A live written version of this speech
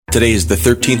Today is the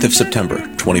 13th of September,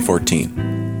 2014,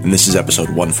 and this is episode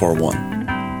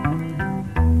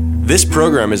 141. This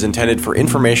program is intended for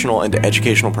informational and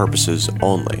educational purposes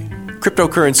only.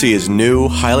 Cryptocurrency is new,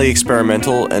 highly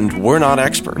experimental, and we're not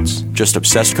experts, just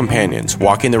obsessed companions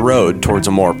walking the road towards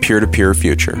a more peer-to-peer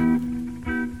future.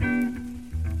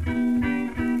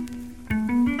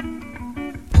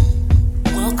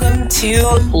 Welcome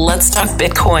to Let's Talk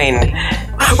Bitcoin.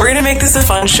 We're going to make this a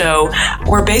fun show.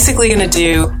 We're basically going to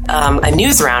do a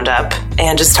news roundup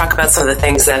and just talk about some of the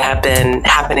things that have been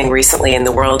happening recently in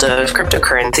the world of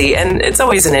cryptocurrency. And it's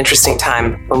always an interesting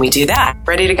time when we do that.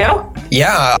 Ready to go?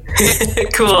 Yeah.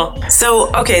 Cool.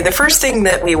 So, okay, the first thing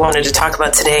that we wanted to talk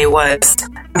about today was,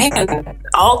 man,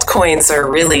 altcoins are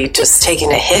really just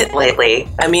taking a hit lately.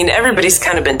 I mean, everybody's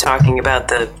kind of been talking about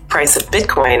the price of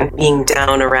Bitcoin being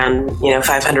down around,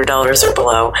 $500 or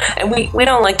below. And we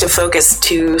don't like to focus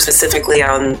too specifically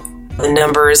on the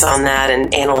numbers on that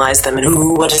and analyze them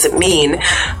and, what does it mean?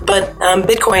 But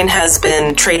Bitcoin has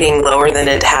been trading lower than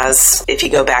it has if you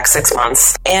go back 6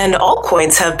 months. And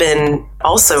altcoins have been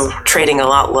also trading a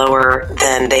lot lower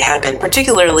than they had been,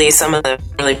 particularly some of the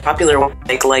really popular ones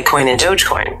like Litecoin and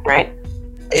Dogecoin, right?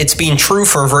 It's been true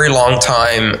for a very long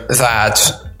time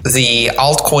that the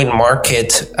altcoin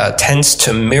market tends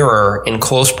to mirror in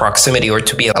close proximity or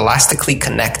to be elastically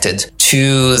connected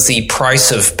to the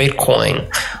price of Bitcoin.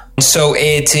 So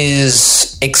it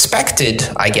is expected,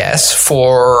 I guess,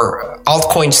 for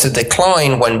altcoins to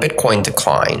decline when Bitcoin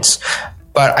declines.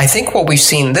 But I think what we've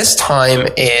seen this time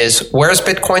is whereas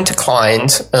Bitcoin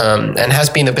declined and has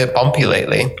been a bit bumpy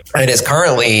lately, it is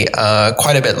currently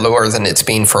quite a bit lower than it's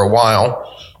been for a while.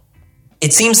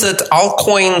 It seems that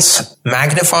altcoins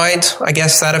magnified, I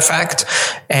guess, that effect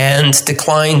and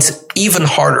declined even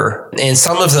harder. And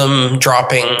some of them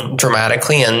dropping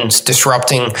dramatically and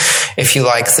disrupting, if you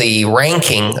like, the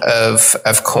ranking of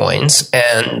coins,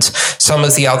 and some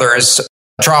of the others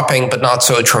dropping, but not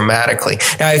so dramatically.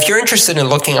 Now, if you're interested in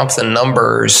looking up the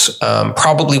numbers,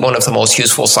 probably one of the most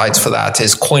useful sites for that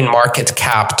is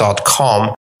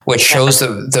coinmarketcap.com, which shows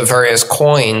the various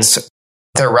coins,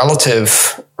 their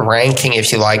relative ranking,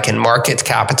 if you like, in market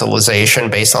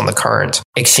capitalization based on the current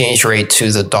exchange rate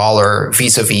to the dollar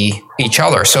vis-a-vis each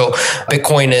other. So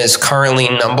Bitcoin is currently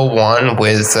number one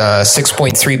with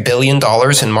 $6.3 billion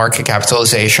in market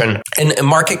capitalization. And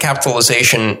market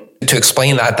capitalization, to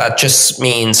explain that just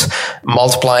means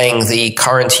multiplying the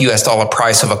current US dollar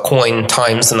price of a coin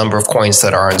times the number of coins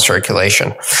that are in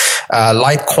circulation.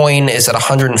 Litecoin is at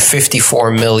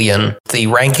 154 million. The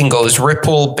ranking goes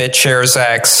Ripple, BitShares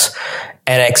X,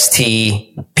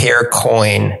 NXT,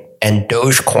 Peercoin, and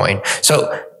Dogecoin.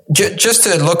 So just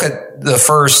to look at the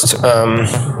first,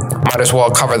 might as well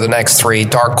cover the next three: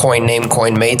 Darkcoin,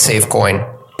 Namecoin, MaidSafeCoin.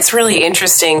 It's really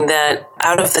interesting that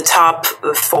out of the top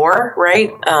four,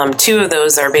 right, two of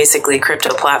those are basically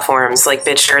crypto platforms like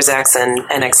BitShares X and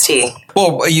NXT.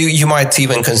 Well, you might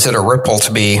even consider Ripple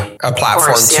to be a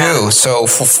platform too. So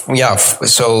three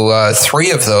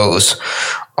of those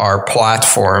are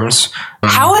platforms.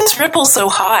 How is Ripple so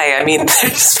high? I mean,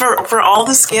 for all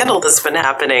the scandal that's been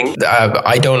happening.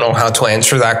 I don't know how to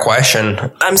answer that question.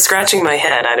 I'm scratching my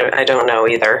head. I don't know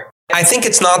either. I think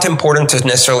it's not important to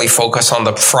necessarily focus on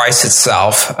the price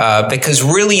itself, because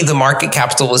really the market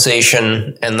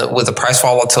capitalization and with the price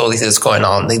volatility that's going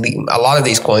on, a lot of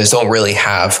these coins don't really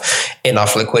have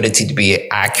enough liquidity to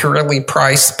be accurately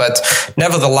priced. But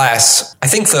nevertheless, I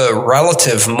think the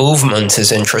relative movement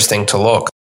is interesting to look.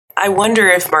 I wonder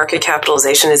if market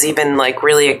capitalization is even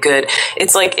really a good,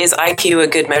 it's like, is IQ a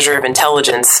good measure of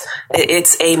intelligence?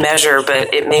 It's a measure,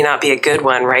 but it may not be a good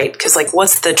one, right? Because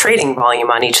what's the trading volume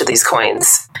on each of these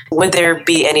coins? Would there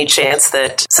be any chance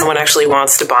that someone actually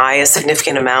wants to buy a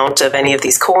significant amount of any of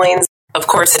these coins? Of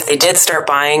course, if they did start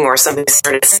buying or somebody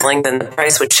started selling, then the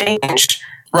price would change.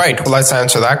 Right. Well, let's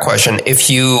answer that question.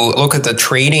 If you look at the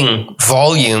trading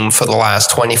volume for the last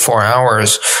 24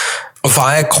 hours,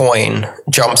 Viacoin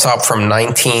jumps up from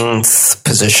 19th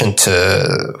position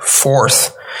to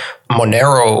 4th.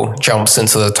 Monero jumps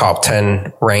into the top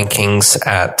 10 rankings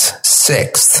at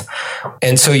 6th.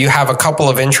 And so you have a couple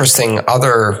of interesting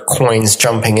other coins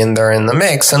jumping in there in the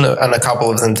mix, and a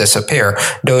couple of them disappear.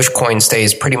 Dogecoin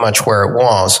stays pretty much where it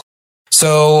was.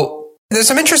 So there's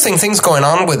some interesting things going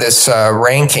on with this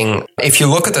ranking. If you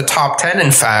look at the top 10,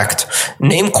 in fact,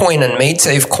 Namecoin and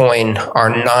MaidSafeCoin are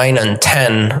 9 and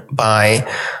 10 by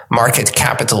market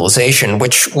capitalization,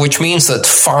 which means that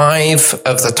 5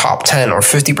 of the top 10, or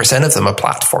 50% of them, are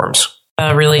platforms.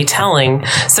 Really telling.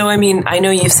 So, I mean, I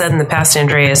know you've said in the past,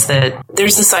 Andreas, that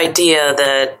there's this idea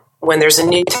that when there's a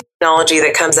new technology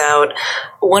that comes out,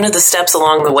 one of the steps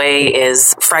along the way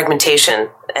is fragmentation.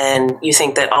 And you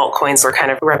think that altcoins are kind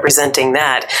of representing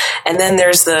that. And then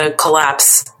there's the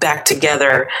collapse back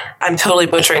together. I'm totally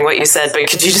butchering what you said, but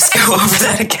could you just go over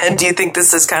that again? Do you think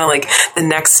this is kind of like the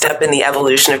next step in the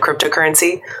evolution of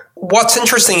cryptocurrency? What's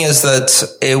interesting is that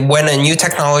when a new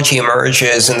technology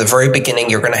emerges, in the very beginning,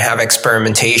 you're going to have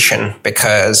experimentation,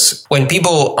 because when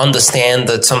people understand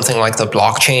that something like the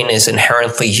blockchain is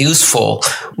inherently useful,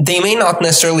 they may not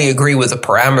necessarily agree with the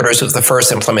parameters of the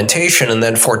first implementation and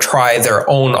then try their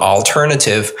own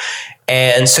alternative.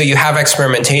 And so you have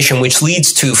experimentation, which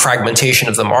leads to fragmentation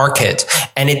of the market.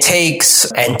 And it takes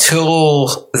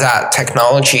until that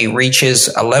technology reaches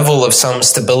a level of some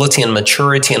stability and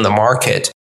maturity in the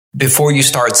market before you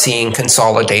start seeing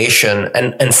consolidation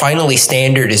and finally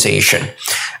standardization.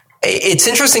 It's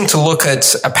interesting to look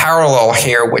at a parallel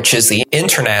here, which is the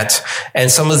internet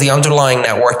and some of the underlying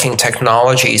networking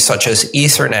technologies such as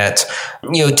Ethernet.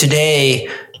 Today,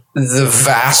 the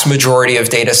vast majority of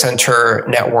data center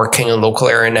networking and local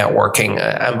area networking,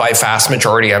 and by vast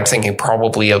majority, I'm thinking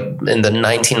probably in the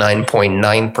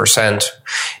 99.9%,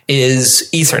 is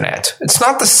Ethernet. It's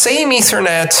not the same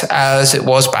Ethernet as it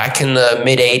was back in the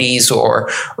mid 80s or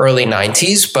early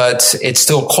 90s, but it's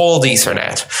still called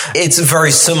Ethernet. It's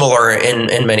very similar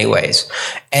in many ways.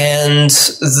 And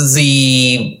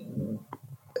the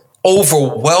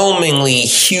overwhelmingly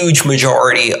huge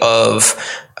majority of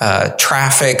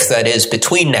traffic that is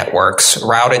between networks,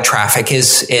 routed traffic,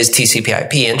 is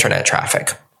TCP/IP internet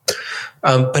traffic.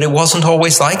 But it wasn't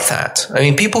always like that. I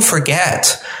mean, people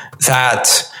forget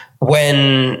that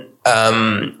when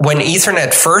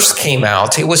Ethernet first came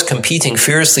out, it was competing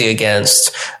fiercely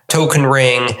against Token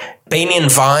Ring, Banyan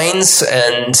Vines,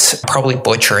 and probably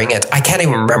butchering it, I can't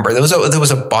even remember. There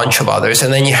was a bunch of others.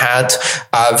 And then you had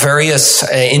various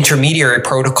intermediary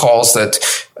protocols that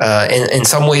in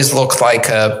some ways looked like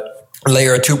a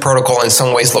layer 2 protocol, in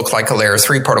some ways looked like a layer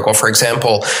 3 protocol. For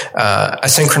example,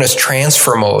 asynchronous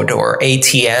transfer mode, or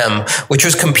ATM, which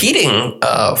was competing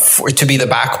to be the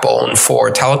backbone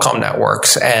for telecom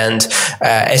networks, and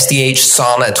SDH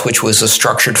Sonnet, which was a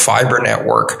structured fiber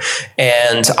network,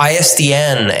 and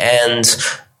ISDN and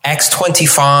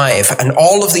X25, and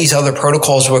all of these other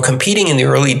protocols were competing in the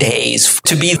early days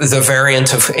to be the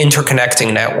variant of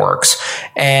interconnecting networks.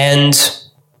 And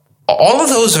all of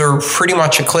those are pretty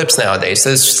much eclipsed nowadays.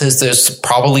 There's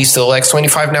probably still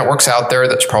X25 networks out there.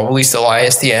 There's probably still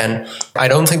ISDN. I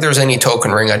don't think there's any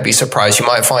token ring. I'd be surprised. You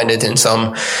might find it in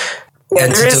some. Yeah,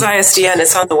 there is ISDN.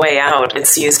 It's on the way out.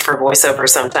 It's used for voiceover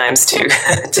sometimes to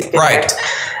connect. Right.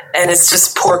 And it's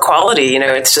just poor quality.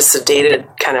 It's just a dated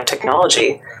kind of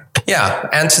technology. Yeah,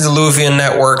 antediluvian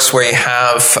networks where you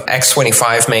have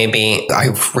X25 maybe. I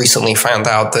recently found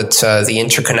out that the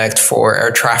interconnect for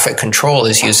air traffic control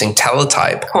is using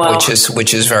teletype, wow,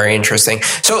 which is very interesting.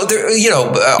 So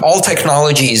all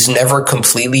technologies never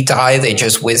completely die; they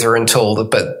just wither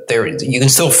but you can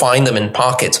still find them in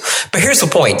pockets. But here's the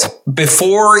point: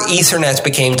 before Ethernet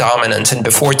became dominant and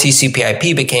before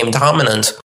TCP/IP became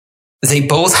dominant, they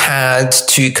both had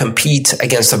to compete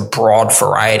against a broad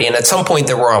variety. And at some point,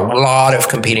 there were a lot of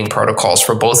competing protocols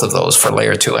for both of those, for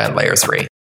layer 2 and layer 3.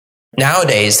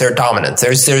 Nowadays, they're dominant.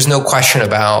 There's no question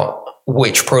about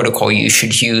which protocol you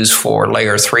should use for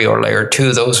layer 3 or layer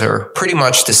 2. Those are pretty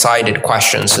much decided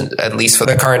questions, at least for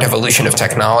the current evolution of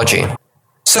technology.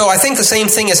 So I think the same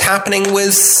thing is happening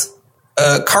with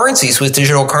currencies, with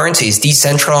digital currencies,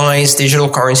 decentralized digital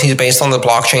currencies based on the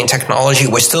blockchain technology.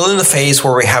 We're still in the phase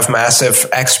where we have massive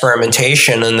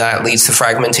experimentation, and that leads to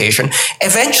fragmentation.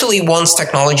 Eventually, once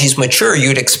technologies mature,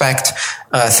 you'd expect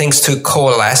things to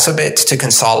coalesce a bit, to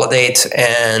consolidate,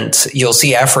 and you'll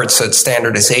see efforts at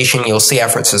standardization. You'll see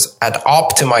efforts at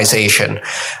optimization,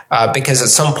 because at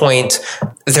some point,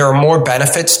 there are more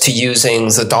benefits to using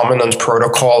the dominant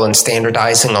protocol and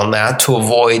standardizing on that to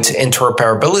avoid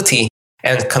interoperability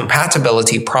and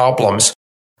compatibility problems.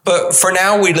 But for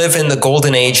now, we live in the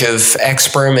golden age of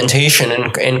experimentation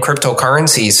in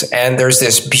cryptocurrencies, and there's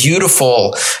this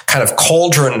beautiful kind of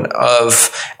cauldron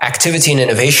of activity and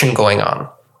innovation going on.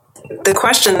 The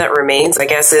question that remains, I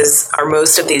guess, is, are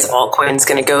most of these altcoins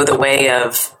going to go the way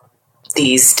of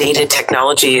these dated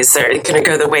technologies? Are going to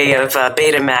go the way of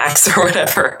Betamax or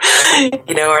whatever?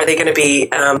 Are they going to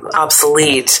be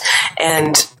obsolete?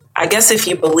 And I guess if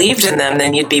you believed in them,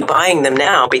 then you'd be buying them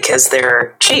now because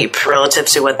they're cheap relative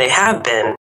to what they have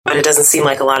been. But it doesn't seem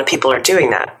like a lot of people are doing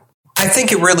that. I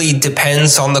think it really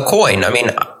depends on the coin. I mean,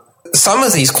 some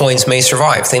of these coins may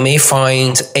survive. They may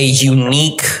find a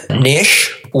unique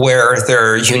niche where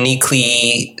they're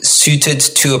uniquely suited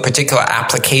to a particular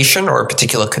application or a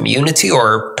particular community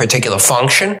or a particular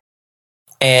function.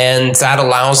 And that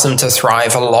allows them to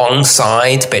thrive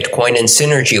alongside Bitcoin in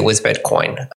synergy with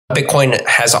Bitcoin. Bitcoin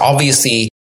has obviously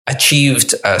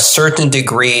achieved a certain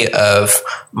degree of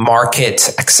market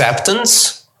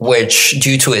acceptance, which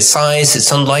due to its size,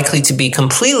 it's unlikely to be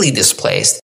completely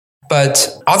displaced.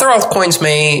 But other altcoins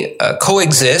may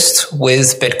coexist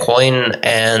with Bitcoin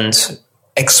and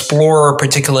explore a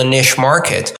particular niche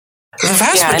market. The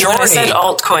vast majority. And when I said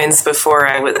altcoins before,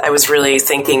 I was really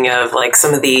thinking of like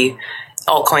some of the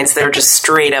altcoins that are just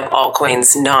straight up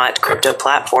altcoins, not crypto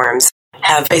platforms,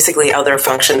 have basically other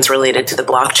functions related to the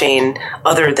blockchain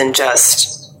other than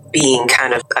just being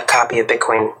kind of a copy of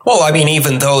Bitcoin. Well, I mean,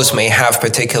 even those may have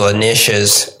particular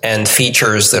niches and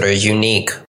features that are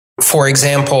unique. For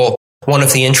example, one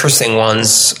of the interesting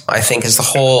ones, I think, is the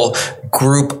whole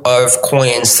group of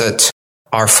coins that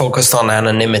are focused on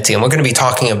anonymity. And we're going to be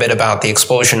talking a bit about the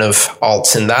explosion of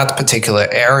alts in that particular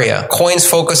area. Coins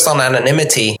focused on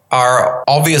anonymity are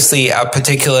obviously a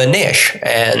particular niche.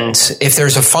 And if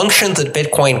there's a function that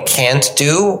Bitcoin can't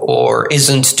do or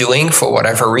isn't doing for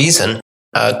whatever reason,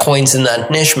 coins in that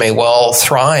niche may well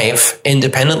thrive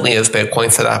independently of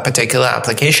Bitcoin for that particular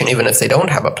application, even if they don't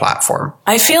have a platform.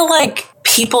 I feel like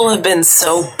people have been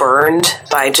so burned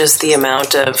by just the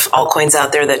amount of altcoins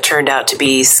out there that turned out to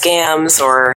be scams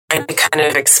or trying to kind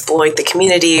of exploit the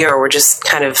community or were just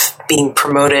kind of being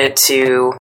promoted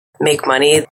to make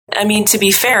money. I mean, to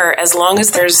be fair, as long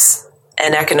as there's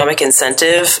an economic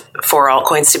incentive for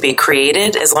altcoins to be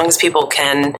created, as long as people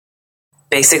can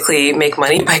basically make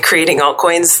money by creating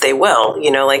altcoins, they will.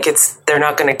 You know, like they're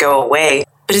not going to go away.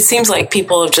 But it seems like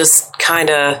people have just kind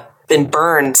of been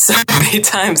burned so many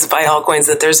times by altcoins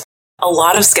that there's a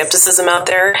lot of skepticism out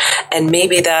there, and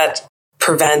maybe that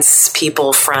prevents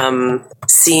people from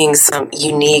seeing some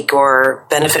unique or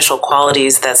beneficial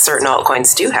qualities that certain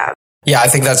altcoins do have. Yeah, I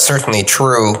think that's certainly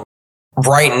true.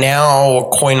 Right now,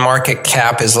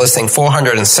 CoinMarketCap is listing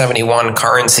 471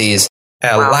 currencies.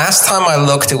 Wow. Last time I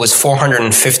looked, it was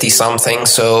 450 something.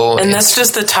 And that's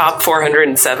just the top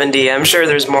 470. I'm sure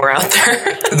there's more out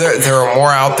there. there are more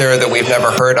out there that we've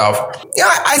never heard of. Yeah,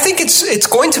 I think it's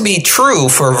going to be true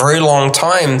for a very long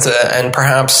time, and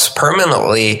perhaps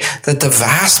permanently, that the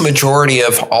vast majority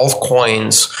of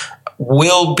altcoins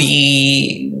will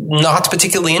be not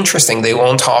particularly interesting. They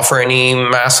won't offer any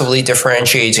massively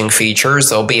differentiating features.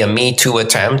 There'll be a Me Too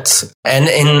attempt. And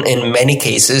in many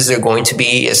cases, they're going to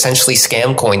be essentially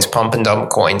scam coins, pump and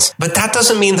dump coins. But that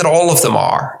doesn't mean that all of them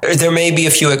are. There may be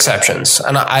a few exceptions.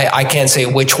 And I can't say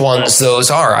which ones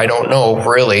those are. I don't know,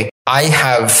 really. I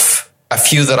have a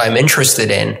few that I'm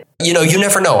interested in. You know, you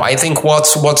never know. I think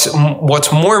what's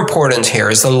more important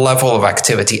here is the level of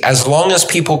activity. As long as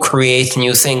people create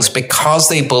new things because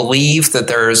they believe that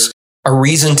there's a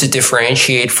reason to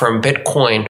differentiate from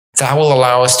Bitcoin, that will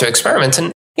allow us to experiment.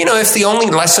 And, you know, if the only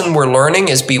lesson we're learning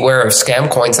is beware of scam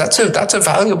coins, that's a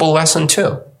valuable lesson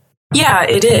too. Yeah,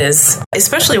 it is.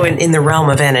 Especially when in the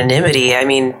realm of anonymity. I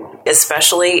mean,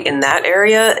 especially in that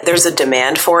area, there's a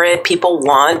demand for it. People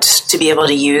want to be able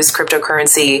to use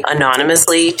cryptocurrency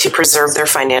anonymously to preserve their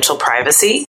financial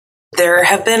privacy. There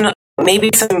have been maybe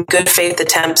some good faith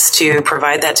attempts to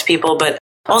provide that to people, but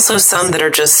also some that are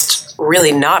just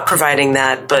really not providing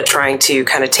that, but trying to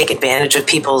kind of take advantage of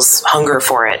people's hunger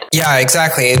for it. Yeah,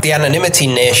 exactly. The anonymity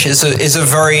niche is a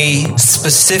very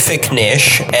specific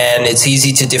niche, and it's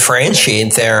easy to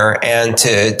differentiate there and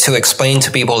to explain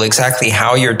to people exactly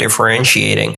how you're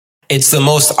differentiating. It's the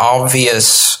most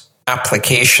obvious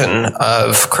application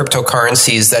of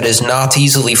cryptocurrencies that is not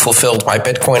easily fulfilled by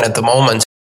Bitcoin at the moment.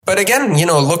 But again, you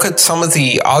know, look at some of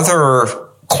the other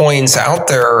coins out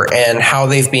there and how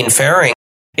they've been faring.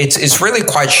 It's really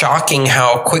quite shocking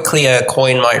how quickly a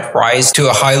coin might rise to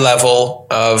a high level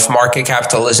of market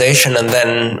capitalization and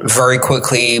then very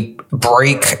quickly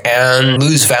break and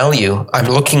lose value.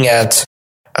 I'm looking at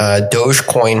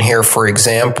Dogecoin here, for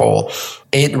example.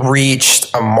 It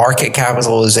reached a market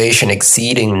capitalization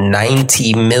exceeding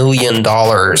 $90 million.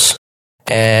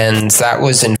 And that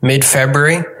was in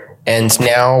mid-February. And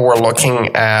now we're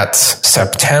looking at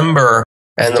September.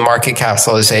 And the market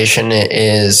capitalization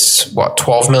is,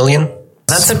 12 million?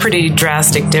 That's a pretty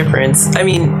drastic difference. I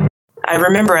mean, I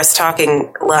remember us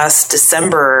talking last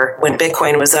December when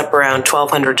Bitcoin was up around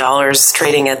 $1,200,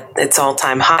 trading at its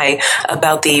all-time high,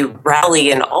 about the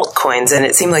rally in altcoins. And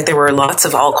it seemed like there were lots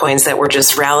of altcoins that were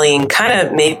just rallying kind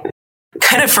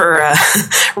of for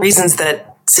reasons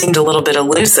that seemed a little bit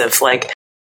elusive. Like,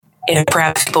 you know,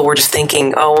 perhaps people were just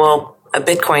thinking, oh, well, a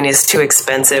Bitcoin is too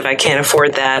expensive. I can't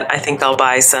afford that. I think I'll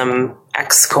buy some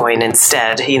X coin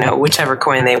instead, whichever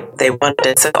coin they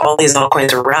wanted. So all these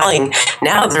altcoins are rallying.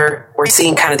 Now we're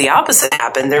seeing kind of the opposite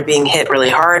happen. They're being hit really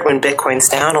hard when Bitcoin's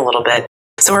down a little bit.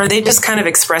 So are they just kind of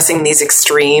expressing these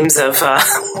extremes of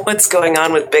what's going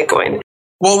on with Bitcoin?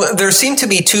 Well, there seem to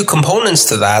be two components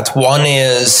to that. One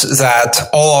is that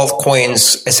all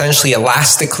altcoins essentially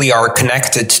elastically are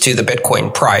connected to the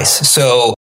Bitcoin price.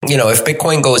 So, if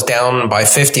Bitcoin goes down by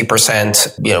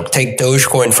 50%, take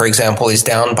Dogecoin, for example, is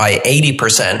down by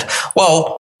 80%.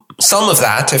 Well, some of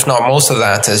that, if not most of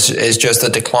that, is just a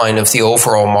decline of the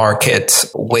overall market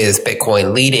with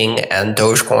Bitcoin leading and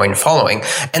Dogecoin following.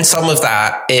 And some of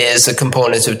that is a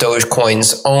component of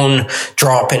Dogecoin's own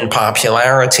drop in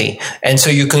popularity. And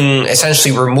so you can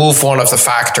essentially remove one of the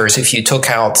factors if you took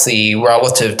out the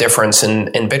relative difference in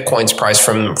Bitcoin's price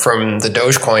from the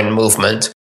Dogecoin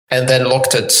movement, and then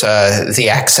looked at the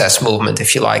excess movement,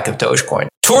 if you like, of Dogecoin.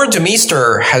 Tor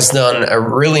Demeester has done a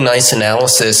really nice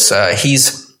analysis.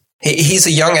 He's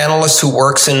a young analyst who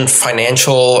works in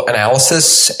financial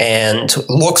analysis and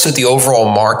looks at the overall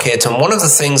market. And one of the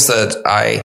things that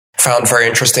I found very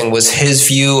interesting was his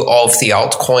view of the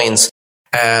altcoins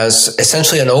as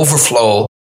essentially an overflow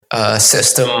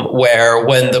system, where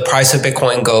when the price of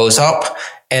Bitcoin goes up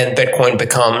and Bitcoin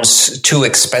becomes too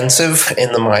expensive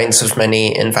in the minds of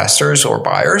many investors or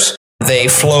buyers, they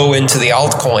flow into the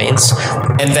altcoins.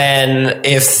 And then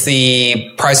if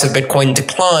the price of Bitcoin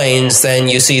declines, then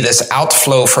you see this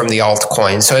outflow from the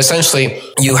altcoin. So essentially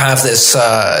you have this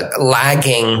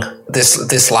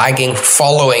lagging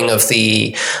following of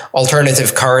the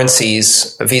alternative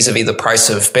currencies vis-a-vis the price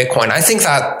of Bitcoin. I think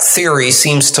that theory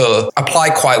seems to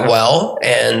apply quite well,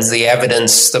 and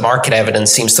the market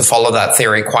evidence seems to follow that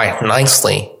theory quite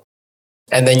nicely.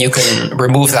 And then you can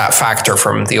remove that factor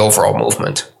from the overall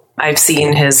movement. I've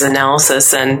seen his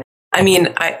analysis, and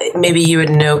maybe you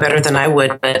would know better than I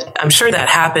would, but I'm sure that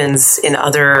happens in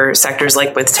other sectors,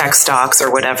 like with tech stocks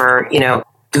or whatever.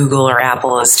 Google or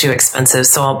Apple is too expensive,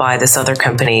 so I'll buy this other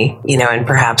company, and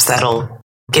perhaps that'll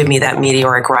give me that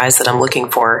meteoric rise that I'm looking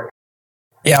for.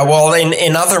 Yeah, well,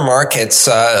 in other markets,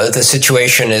 the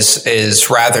situation is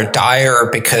rather dire,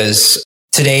 because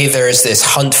today there's this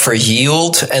hunt for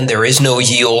yield, and there is no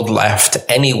yield left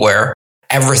anywhere.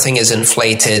 Everything is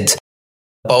inflated.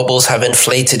 Bubbles have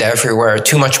inflated everywhere.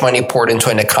 Too much money poured into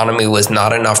an economy with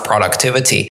not enough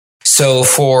productivity. So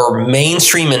for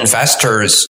mainstream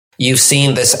investors, you've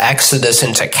seen this exodus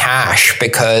into cash,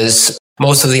 because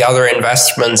most of the other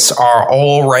investments are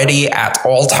already at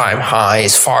all-time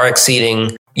highs, far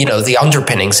exceeding, the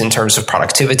underpinnings in terms of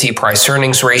productivity,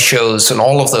 price-earnings ratios, and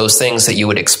all of those things that you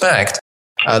would expect.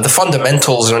 The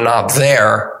fundamentals are not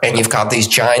there, and you've got these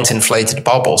giant inflated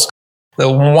bubbles. The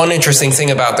one interesting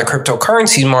thing about the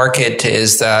cryptocurrency market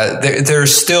is that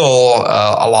there's still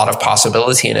a lot of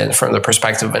possibility in it from the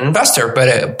perspective of an investor,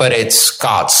 but it's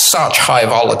got such high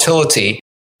volatility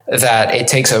that it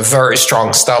takes a very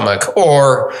strong stomach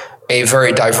or a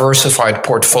very diversified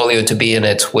portfolio to be in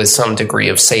it with some degree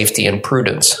of safety and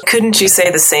prudence. Couldn't you say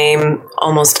the same?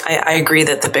 Almost, I agree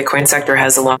that the Bitcoin sector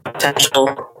has a lot of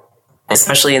potential,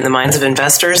 especially in the minds of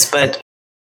investors, but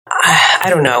I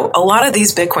don't know. A lot of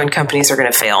these Bitcoin companies are going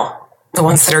to fail. The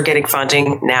ones that are getting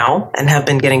funding now and have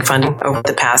been getting funding over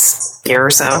the past year or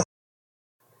so.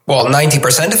 Well,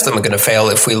 90% of them are going to fail.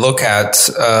 If we look at,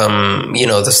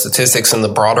 the statistics in the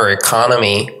broader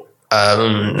economy,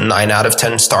 9 out of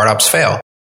 10 startups fail.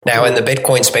 Now, in the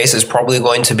Bitcoin space, it's probably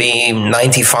going to be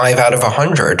 95 out of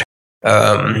 100,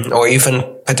 or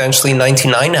even potentially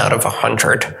 99 out of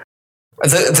 100.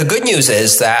 The good news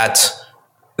is that's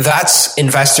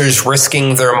investors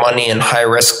risking their money in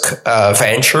high-risk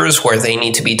ventures where they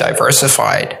need to be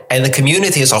diversified. And the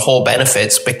community as a whole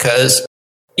benefits, because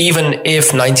even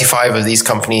if 95 of these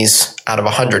companies out of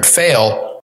 100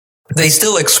 fail, they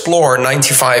still explore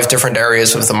 95 different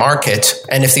areas of the market.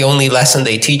 And if the only lesson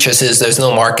they teach us is there's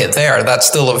no market there, that's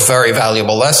still a very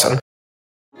valuable lesson.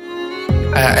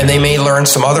 And they may learn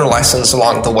some other lessons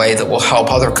along the way that will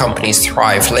help other companies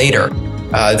thrive later.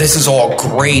 This is all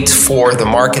great for the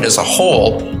market as a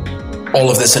whole,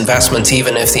 all of this investment,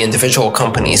 even if the individual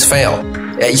companies fail.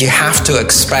 You have to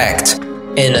expect,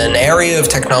 in an area of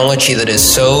technology that is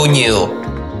so new,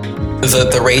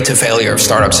 that the rate of failure of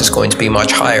startups is going to be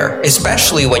much higher,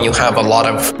 especially when you have a lot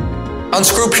of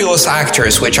unscrupulous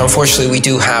actors, which unfortunately we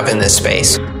do have in this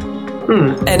space.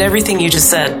 And everything you just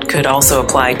said could also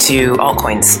apply to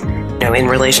altcoins, in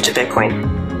relation to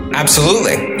Bitcoin.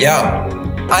 Absolutely, yeah.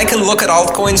 I can look at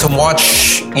altcoins and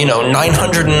watch,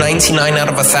 999 out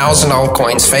of 1,000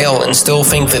 altcoins fail and still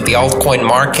think that the altcoin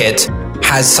market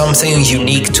has something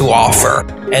unique to offer.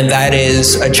 And that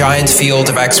is a giant field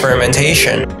of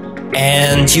experimentation.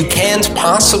 And you can't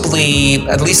possibly,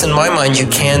 at least in my mind, you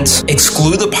can't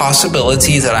exclude the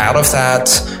possibility that out of that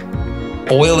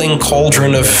boiling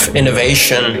cauldron of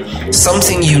innovation,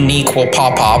 something unique will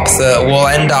pop up that will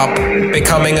end up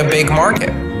becoming a big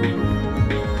market.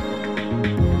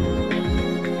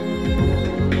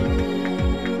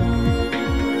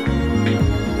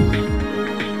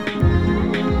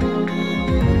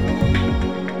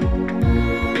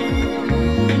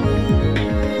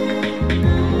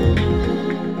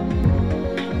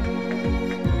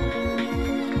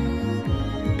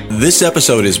 This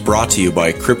episode is brought to you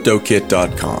by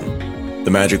CryptoKit.com.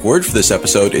 The magic word for this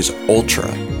episode is Ultra.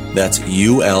 That's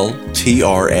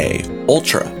ULTRA.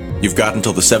 Ultra. You've got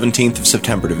until the 17th of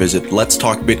September to visit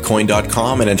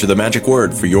letstalkbitcoin.com and enter the magic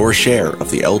word for your share of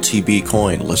the LTB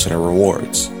coin listener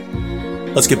rewards.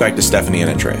 Let's get back to Stephanie and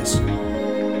Andreas.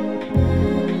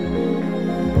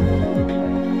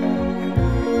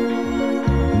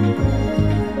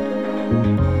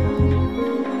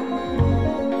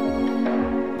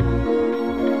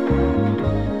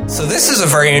 So this is a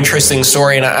very interesting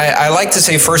story, and I like to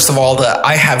say, first of all, that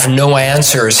I have no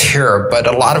answers here, but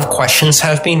a lot of questions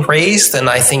have been raised, and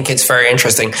I think it's very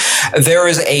interesting. There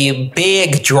is a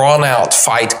big, drawn-out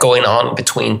fight going on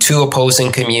between two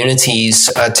opposing communities,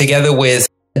 together with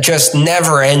just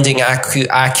never-ending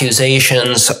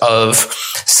accusations of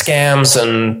scams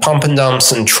and pump and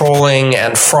dumps and trolling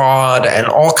and fraud and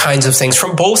all kinds of things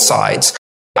from both sides.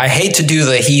 I hate to do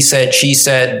the he said, she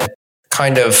said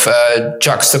kind of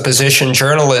juxtaposition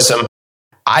journalism.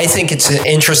 I think it's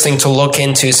interesting to look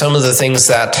into some of the things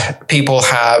that people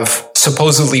have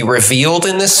supposedly revealed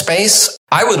in this space.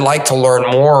 I would like to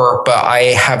learn more, but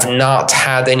I have not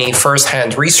had any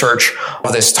firsthand research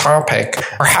of this topic.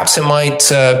 Perhaps it might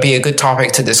be a good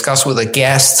topic to discuss with a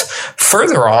guest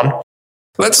further on.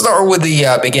 Let's start with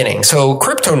the beginning. So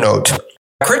CryptoNote.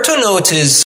 CryptoNote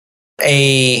is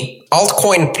a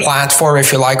altcoin platform,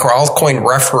 if you like, or altcoin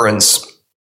reference,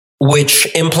 which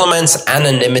implements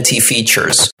anonymity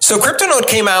features. So CryptoNote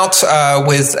came out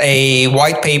with a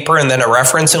white paper and then a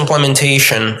reference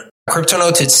implementation.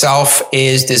 CryptoNote itself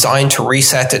is designed to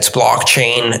reset its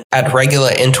blockchain at regular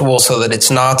intervals so that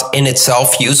it's not in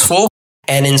itself useful,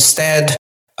 and instead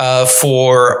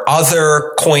for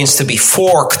other coins to be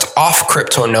forked off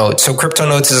CryptoNote. So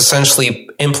CryptoNote is essentially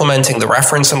implementing the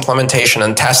reference implementation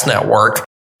and test network,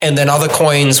 and then other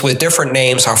coins with different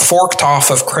names are forked off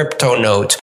of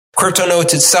CryptoNote.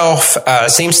 CryptoNote itself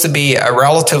seems to be a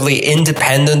relatively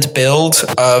independent build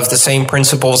of the same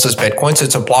principles as Bitcoin. So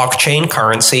it's a blockchain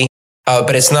currency,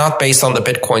 but it's not based on the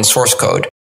Bitcoin source code.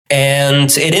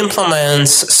 And it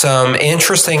implements some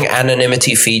interesting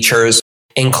anonymity features,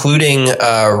 including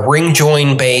ring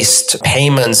join based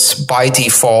payments by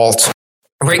default.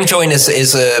 Ring join is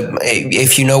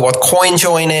if you know what coin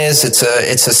join is, it's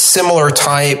a similar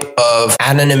type of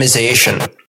anonymization.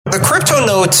 The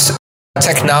CryptoNote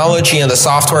technology and the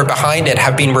software behind it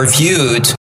have been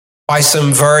reviewed by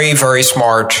some very, very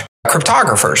smart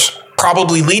cryptographers.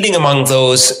 Probably leading among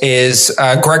those is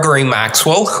Gregory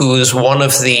Maxwell, who's one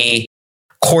of the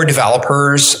core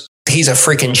developers. He's a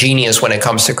freaking genius when it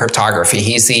comes to cryptography.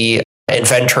 He's the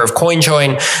inventor of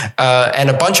CoinJoin and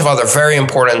a bunch of other very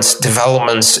important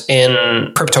developments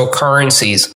in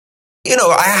cryptocurrencies. You know,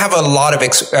 I have a lot of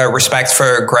respect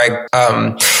for Greg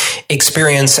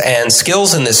experience and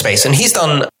skills in this space. And he's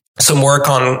done some work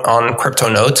on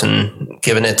CryptoNote and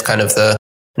given it kind of the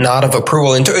nod of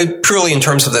approval purely in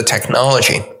terms of the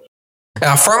technology.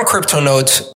 Now, from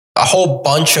CryptoNote, a whole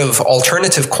bunch of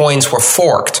alternative coins were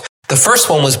forked. The first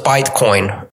one was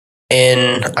Bytecoin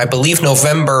in, I believe,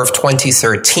 November of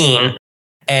 2013.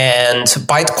 And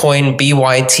Bytecoin,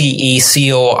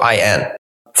 BYTECOIN.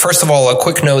 First of all, a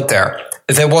quick note there.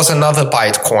 There was another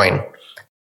Bytecoin.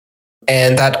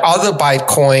 And that other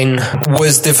Bytecoin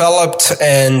was developed,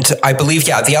 and I believe,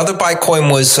 the other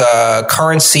Bytecoin was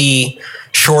currency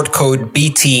short code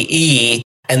BTE,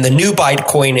 and the new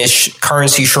Bytecoin is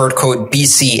currency short code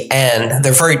BCN.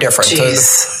 They're very different.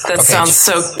 Jeez,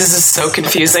 this is so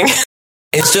confusing.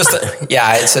 It's just,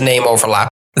 it's a name overlap.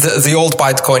 The old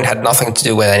Bytecoin had nothing to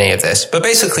do with any of this. But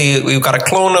basically, we've got a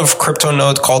clone of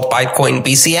CryptoNote called Bytecoin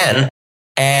BCN.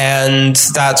 And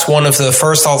that's one of the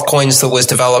first altcoins that was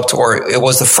developed, or it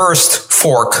was the first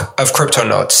fork of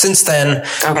CryptoNote. Since then,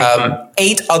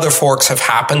 8 other forks have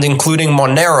happened, including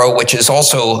Monero, which is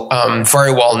also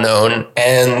very well known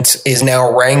and is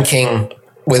now ranking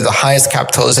with the highest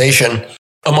capitalization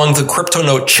among the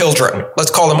CryptoNote children.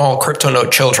 Let's call them all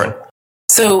CryptoNote children.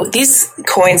 So these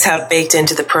coins have baked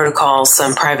into the protocol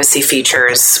some privacy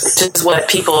features, which is what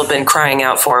people have been crying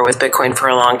out for with Bitcoin for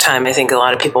a long time. I think a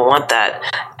lot of people want that.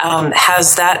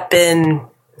 Has that been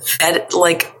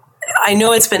vetted? I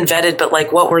know it's been vetted, but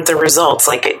what were the results?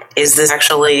 Is this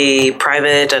actually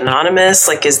private, anonymous?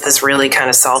 Is this really kind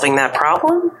of solving that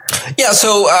problem? Yeah,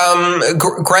 so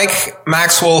Greg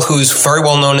Maxwell, who's very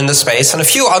well known in the space, and a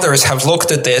few others have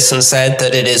looked at this and said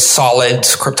that it is solid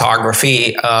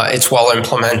cryptography. It's well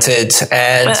implemented,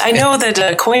 and but I know that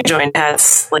CoinJoin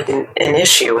has an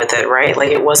issue with it, right?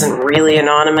 It wasn't really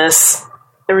anonymous.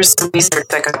 There was some research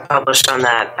that got published on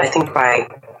that, I think by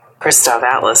Christoph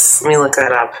Atlas. Let me look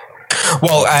that up.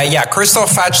 Well,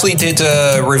 Christoph actually did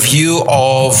a review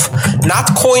of not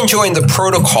CoinJoin the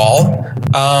protocol,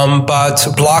 but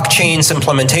blockchain's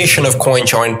implementation of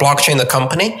CoinJoin, blockchain the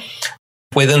company.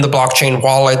 Within the blockchain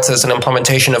wallet, there's an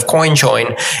implementation of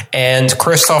CoinJoin, and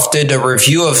Christoph did a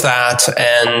review of that,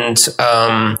 and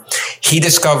he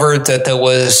discovered that there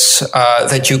was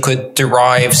that you could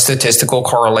derive statistical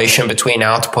correlation between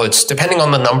outputs depending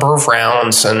on the number of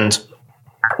rounds, and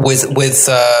with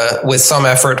some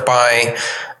effort by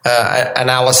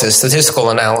statistical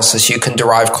analysis, you can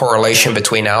derive correlation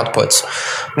between outputs.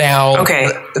 Now,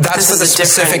 that's for the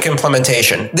specific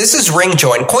implementation. This is ring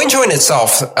join. CoinJoin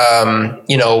itself,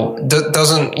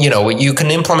 doesn't, you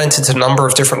can implement it a number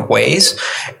of different ways,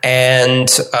 and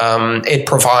it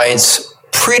provides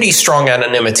pretty strong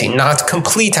anonymity, not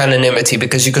complete anonymity,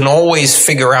 because you can always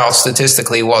figure out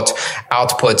statistically what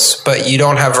outputs, but you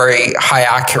don't have very high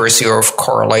accuracy or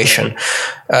correlation.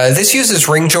 This uses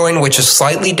ring join, which is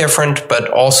slightly different, but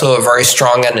also a very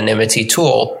strong anonymity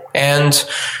tool. And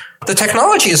the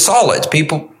technology is solid.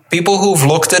 People who've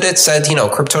looked at it said,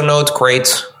 CryptoNote,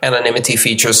 great anonymity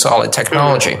features, solid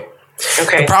technology.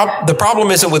 Okay. The problem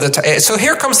isn't with it. So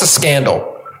here comes the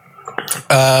scandal.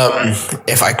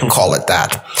 If I can call it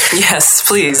that. Yes,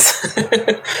 please.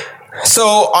 So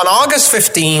on August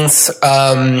 15th,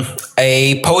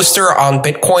 a poster on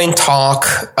Bitcoin Talk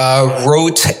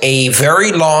wrote a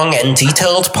very long and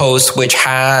detailed post which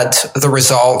had the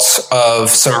results of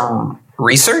some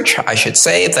research, I should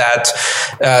say, that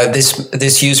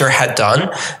this user had done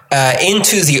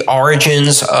into the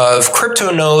origins of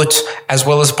CryptoNote as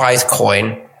well as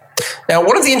Bitcoin. Now,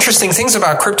 one of the interesting things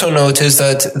about CryptoNote is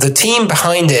that the team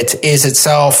behind it is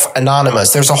itself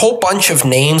anonymous. There's a whole bunch of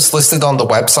names listed on the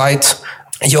website.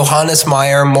 Johannes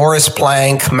Meyer, Morris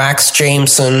Plank, Max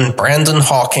Jameson, Brandon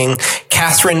Hawking,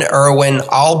 Catherine Irwin,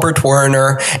 Albert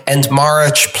Werner, and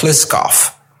Marek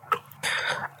Pliskov.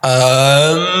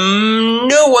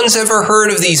 No one's ever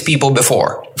heard of these people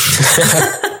before.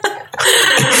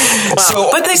 Wow. So,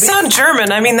 but they sound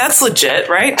German. I mean, that's legit,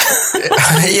 right?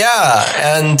 Yeah,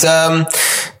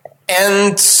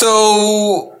 and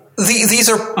so these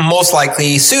are most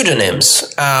likely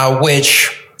pseudonyms,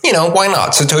 which, why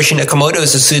not? Satoshi Nakamoto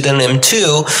is a pseudonym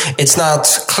too. It's not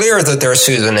clear that they're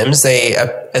pseudonyms.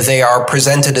 They are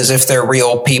presented as if they're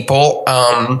real people,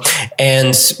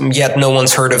 and yet no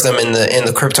one's heard of them in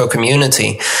the crypto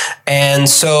community. And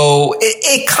so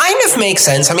it kind of makes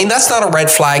sense. I mean, that's not a red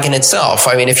flag in itself.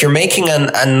 I mean, if you're making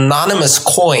an anonymous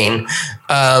coin,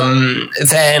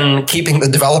 then keeping the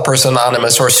developers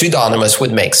anonymous or pseudonymous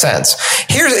would make sense.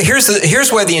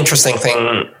 Here's where the interesting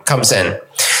thing comes in.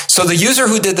 So the user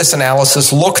who did this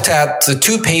analysis looked at the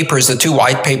two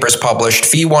white papers published,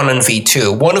 V1 and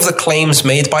V2. One of the claims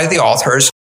made by the authors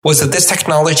was that this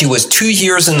technology was 2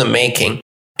 years in the making.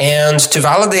 And to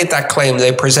validate that claim,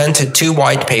 they presented two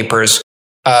white papers,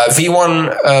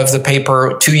 V1 of the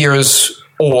paper 2 years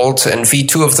old and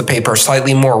V2 of the paper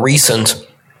slightly more recent.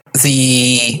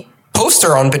 The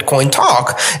poster on Bitcoin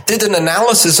Talk did an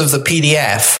analysis of the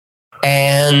PDF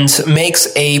and makes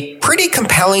a pretty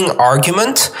compelling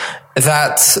argument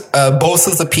that both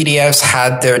of the PDFs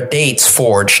had their dates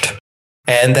forged.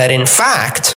 And that in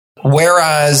fact,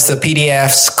 whereas the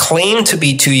PDFs claim to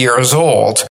be 2 years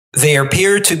old, they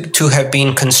appear to have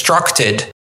been constructed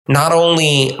not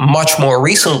only much more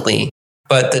recently,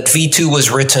 but that V2 was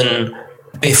written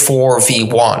before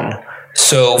V1.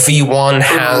 So V1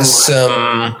 has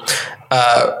some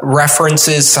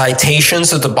references,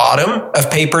 citations at the bottom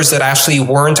of papers that actually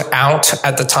weren't out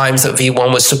at the times that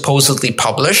V1 was supposedly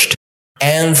published,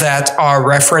 and that are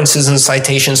references and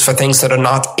citations for things that are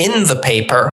not in the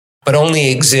paper, but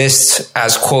only exist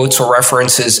as quotes or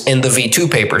references in the V2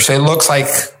 paper. So it looks like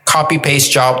copy-paste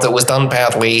job that was done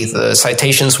badly. The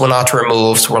citations were not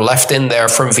removed, were left in there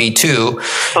from V2.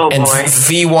 Oh, and boy.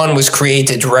 V1 was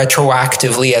created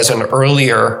retroactively as an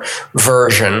earlier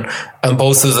version, and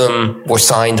both of them were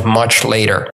signed much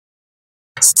later.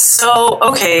 So,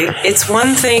 okay, it's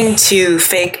one thing to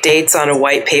fake dates on a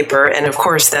white paper, and of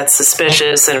course that's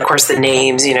suspicious, and of course the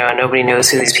names, nobody knows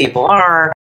who these people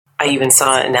are. I even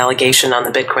saw an allegation on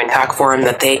the Bitcoin Talk forum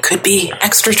that they could be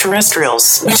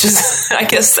extraterrestrials, which is, I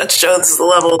guess that shows the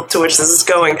level to which this is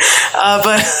going.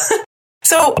 But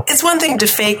so it's one thing to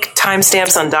fake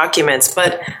timestamps on documents,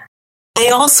 but they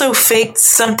also faked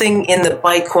something in the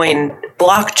Bitcoin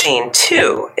blockchain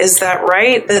too. Is that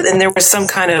right? And there was some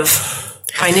kind of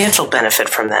financial benefit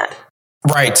from that.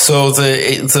 Right. So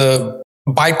the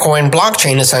Bitcoin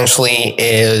blockchain essentially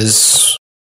is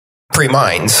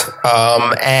pre-mined.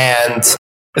 And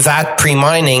that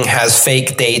pre-mining has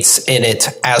fake dates in it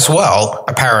as well,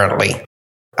 apparently.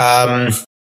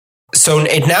 So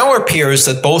it now appears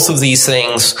that both of these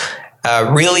things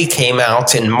really came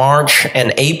out in March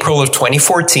and April of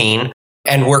 2014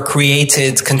 and were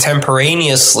created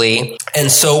contemporaneously. And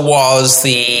so was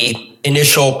the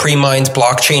initial pre-mined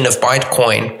blockchain of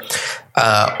Bitcoin.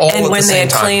 And when they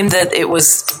had claimed that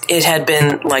it had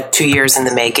been like 2 years in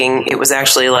the making, it was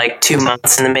actually like 2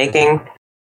 months in the making.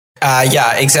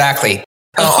 Yeah, exactly.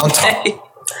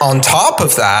 On top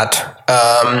of that,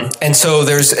 and so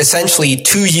there's essentially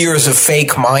 2 years of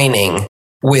fake mining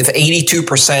with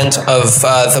 82% of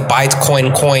the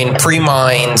Bitcoin coin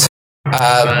pre-mined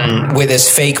with this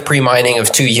fake pre-mining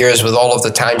of 2 years with all of the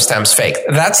timestamps fake.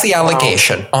 That's the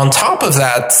allegation. Wow. On top of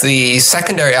that, the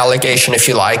secondary allegation, if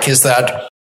you like, is that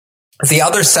the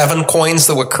other 7 coins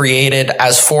that were created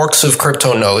as forks of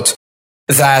CryptoNote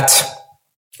that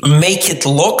make it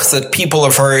look that people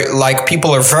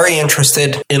are very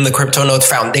interested in the CryptoNote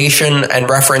Foundation and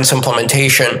reference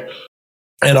implementation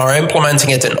and are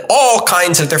implementing it in all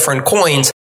kinds of different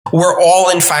coins were all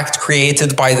in fact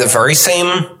created by the very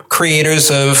same creators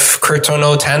of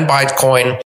CryptoNote and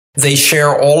Bitcoin. They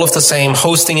share all of the same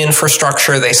hosting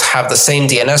infrastructure. They have the same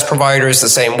DNS providers, the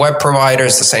same web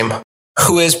providers, the same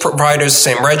WHOIS providers, the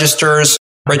same registrars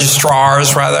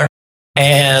rather.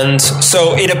 And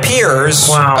so it appears...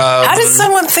 Wow. How does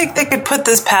someone think they could put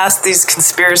this past these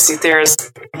conspiracy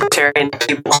theorists, libertarian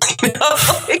people?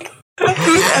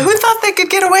 Who thought they could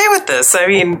get away with this? I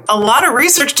mean, a lot of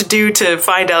research to do to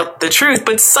find out the truth,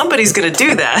 but somebody's going to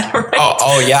do that, right?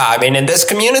 Oh, yeah. I mean, in this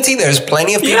community, there's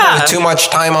plenty of people with too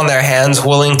much time on their hands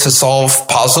willing to solve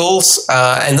puzzles,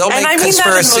 and they'll make conspiracy... And I mean that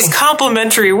in the most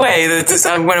complimentary way,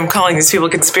 when I'm calling these people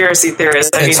conspiracy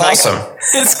theorists. It's awesome.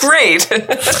 It's great.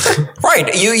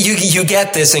 Right. You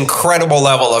get this incredible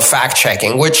level of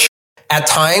fact-checking, which at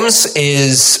times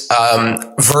verges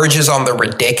on the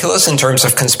ridiculous in terms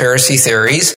of conspiracy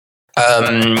theories.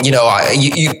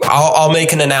 I'll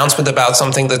make an announcement about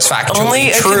something that's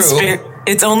factually true.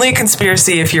 It's only a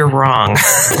conspiracy if you're wrong.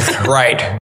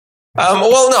 Right.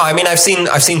 Well, no, I mean, I've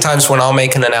seen times when I'll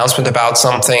make an announcement about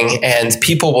something and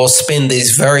people will spin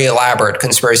these very elaborate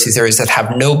conspiracy theories that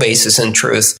have no basis in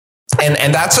truth.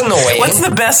 And that's annoying. What's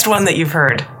the best one that you've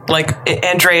heard? Like,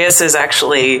 Andreas is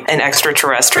actually an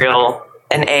extraterrestrial,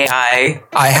 an AI.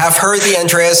 I have heard the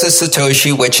Andreas is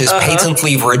Satoshi, which is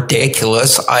patently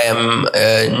ridiculous. I am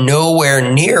nowhere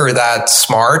near that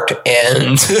smart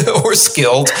and or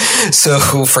skilled, so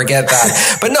forget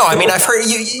that. But no, I mean, I've heard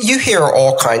you hear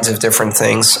all kinds of different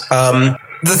things. The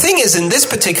thing is, in this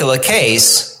particular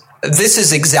case, this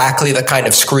is exactly the kind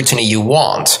of scrutiny you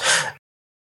want.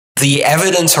 The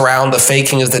evidence around the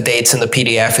faking of the dates in the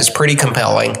PDF is pretty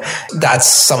compelling. That's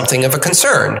something of a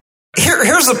concern.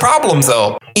 Here's the problem,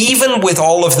 though. Even with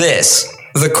all of this,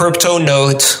 the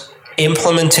CryptoNote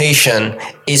implementation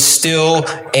is still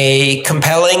a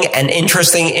compelling and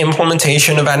interesting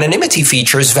implementation of anonymity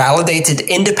features validated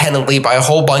independently by a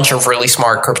whole bunch of really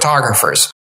smart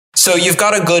cryptographers. So you've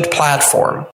got a good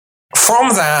platform. From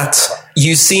that,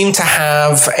 you seem to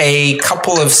have a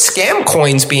couple of scam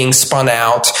coins being spun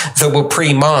out that were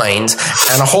pre-mined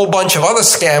and a whole bunch of other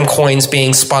scam coins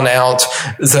being spun out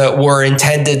that were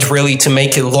intended really to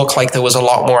make it look like there was a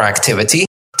lot more activity,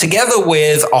 together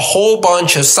with a whole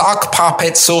bunch of sock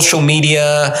puppet social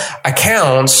media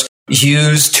accounts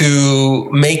used to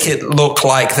make it look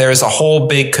like there's a whole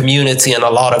big community and a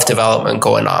lot of development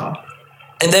going on.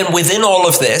 And then within all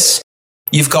of this,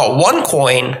 you've got one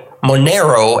coin,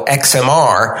 Monero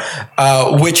XMR,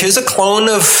 which is a clone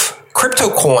of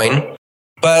CryptoCoin,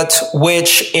 but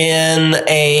which in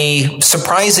a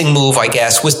surprising move, I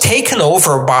guess, was taken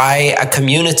over by a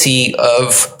community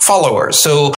of followers.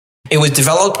 So it was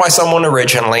developed by someone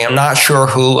originally. I'm not sure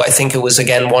who. I think it was,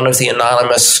 again, one of the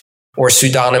anonymous or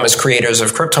pseudonymous creators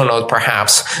of CryptoNote,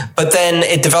 perhaps. But then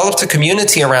it developed a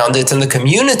community around it, and the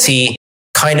community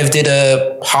kind of did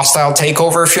a hostile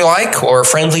takeover, if you like, or a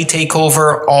friendly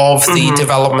takeover of the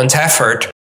development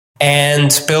effort.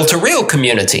 and built a real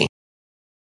community.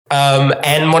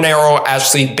 And Monero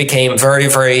actually became very,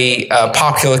 very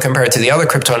popular compared to the other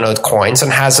CryptoNote coins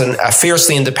and has a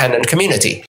fiercely independent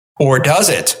community. Or does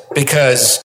it?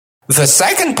 Because the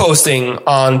second posting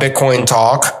on Bitcoin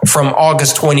Talk from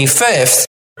August 25th,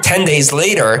 10 days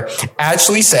later,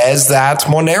 actually says that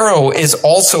Monero is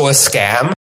also a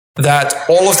scam, that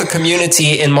all of the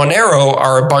community in Monero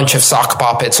are a bunch of sock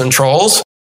puppets and trolls,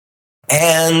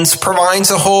 and provides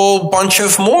a whole bunch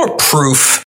of more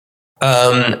proof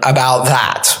about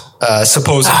that,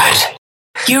 supposedly. God.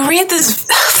 You read this...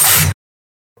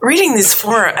 Reading these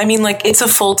forums, I mean, like, it's a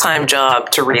full-time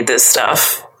job to read this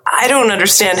stuff. I don't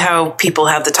understand how people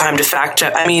have the time to fact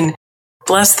check. I mean,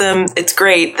 bless them. It's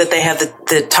great that they have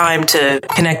the time to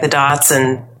connect the dots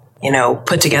and,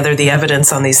 put together the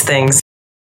evidence on these things.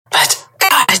 But,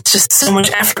 God, it's just so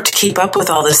much effort to keep up with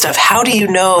all this stuff. How do you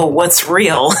know what's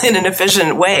real in an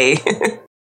efficient way?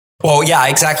 Well, yeah,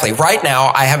 exactly. Right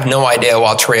now, I have no idea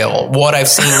what's real. What I've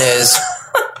seen is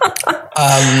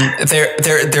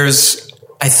there's...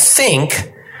 I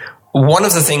think one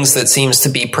of the things that seems to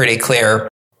be pretty clear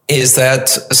is that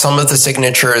some of the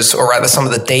signatures, or rather some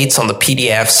of the dates on the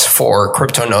PDFs for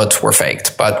CryptoNotes were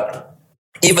faked. But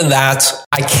even that,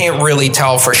 I can't really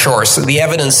tell for sure. So the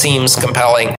evidence seems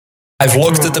compelling. I've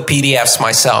looked at the PDFs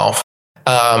myself,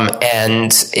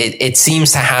 and it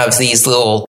seems to have these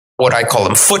little, what I call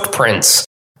them, footprints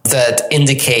that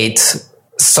indicate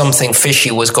something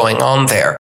fishy was going on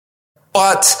there.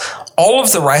 But all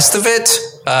of the rest of it,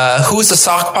 who's a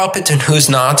sock puppet and who's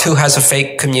not, who has a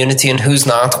fake community and who's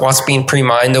not, what's being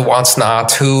pre-mined and what's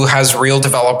not, who has real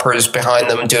developers behind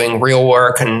them doing real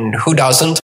work and who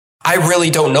doesn't, I really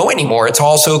don't know anymore. It's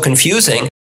all so confusing.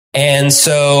 And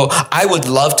so I would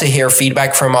love to hear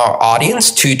feedback from our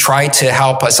audience to try to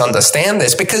help us understand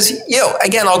this because,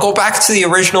 again, I'll go back to the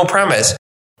original premise.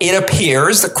 It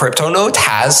appears that CryptoNote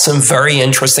has some very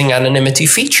interesting anonymity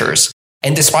features.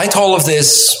 And despite all of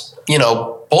this,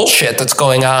 bullshit that's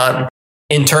going on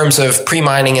in terms of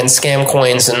pre-mining and scam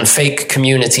coins and fake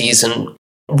communities and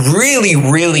really,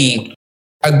 really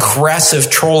aggressive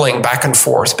trolling back and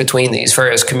forth between these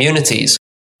various communities,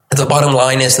 the bottom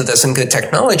line is that there's some good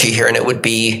technology here, and it would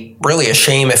be really a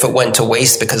shame if it went to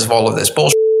waste because of all of this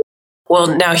bullshit.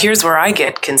 Well, now here's where I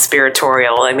get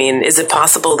conspiratorial. I mean, is it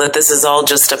possible that this is all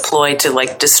just a ploy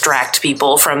to distract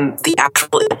people from the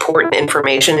actual important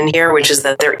information in here, which is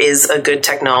that there is a good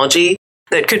technology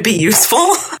that could be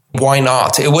useful? Why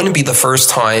not? It wouldn't be the first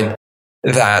time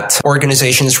that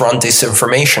organizations run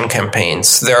disinformation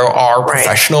campaigns. There are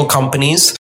professional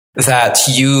companies that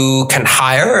you can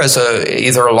hire as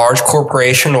either a large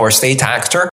corporation or a state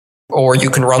actor, or you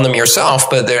can run them yourself,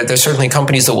 but there's certainly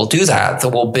companies that will do that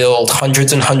will build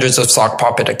hundreds and hundreds of sock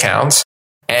puppet accounts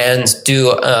and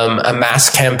do a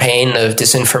mass campaign of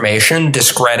disinformation,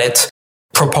 discredit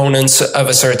proponents of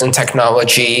a certain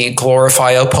technology,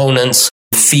 glorify opponents,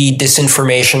 feed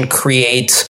disinformation,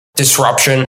 create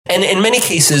disruption. And in many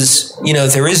cases,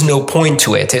 there is no point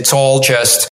to it. It's all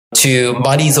just to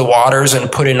muddy the waters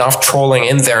and put enough trolling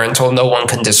in there until no one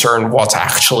can discern what's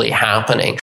actually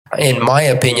happening. In my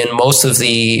opinion, most of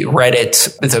the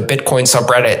Reddit, the Bitcoin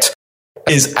subreddit,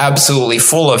 is absolutely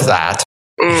full of that.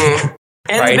 And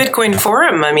right? The Bitcoin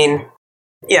forum, I mean,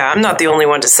 yeah, I'm not the only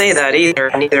one to say that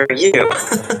either, neither are you.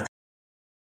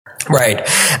 Right.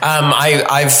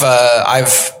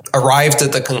 I've arrived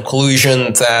at the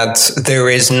conclusion that there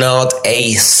is not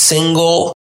a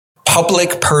single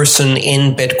public person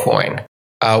in Bitcoin,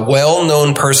 a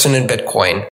well-known person in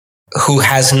Bitcoin, who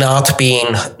has not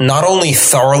been not only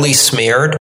thoroughly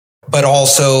smeared, but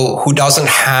also who doesn't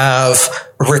have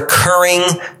recurring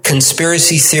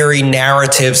conspiracy theory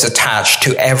narratives attached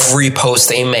to every post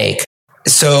they make.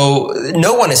 So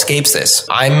no one escapes this.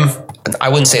 I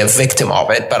wouldn't say a victim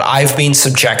of it, but I've been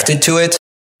subjected to it.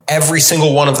 Every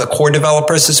single one of the core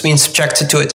developers has been subjected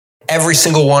to it. Every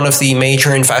single one of the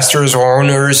major investors or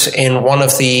owners in one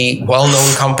of the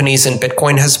well-known companies in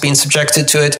Bitcoin has been subjected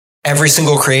to it. Every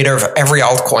single creator of every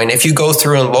altcoin. If you go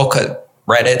through and look at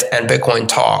Reddit and Bitcoin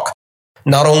Talk,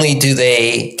 not only do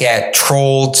they get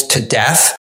trolled to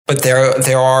death, but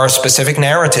there are specific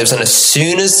narratives. And as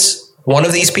soon as one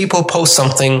of these people posts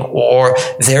something or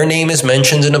their name is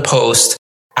mentioned in a post,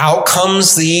 out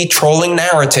comes the trolling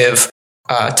narrative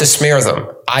to smear them.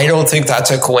 I don't think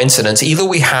that's a coincidence. Either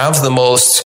we have the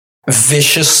most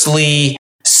viciously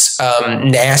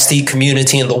nasty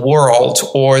community in the world,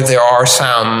 or there are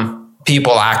some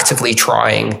people actively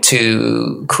trying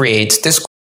to create discord.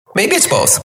 Maybe it's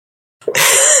both.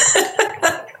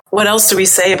 What else do we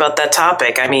say about that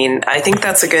topic? I mean, I think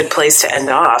that's a good place to end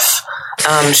off.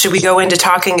 Should we go into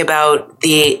talking about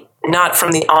the not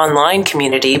from the online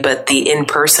community, but the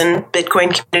in-person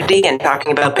Bitcoin community and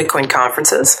talking about Bitcoin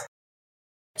conferences?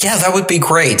 Yeah, that would be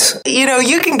great.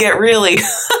 You can get really,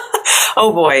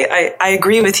 oh boy, I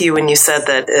agree with you when you said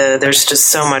that there's just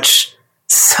so much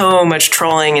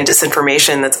trolling and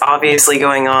disinformation that's obviously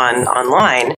going on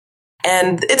online.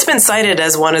 And it's been cited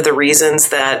as one of the reasons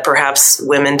that perhaps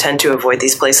women tend to avoid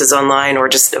these places online or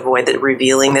just avoid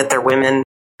revealing that they're women.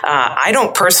 I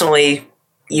don't personally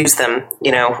use them,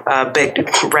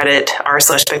 Reddit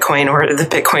r/Bitcoin or the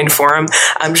Bitcoin forum.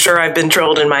 I'm sure I've been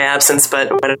trolled in my absence,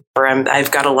 but whatever,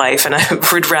 I've got a life and I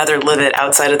would rather live it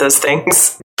outside of those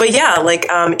things. But yeah,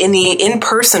 in the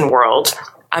in-person world,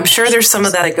 I'm sure there's some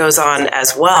of that goes on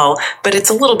as well, but it's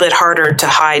a little bit harder to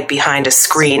hide behind a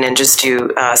screen and just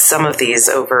do some of these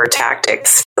over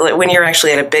tactics. When you're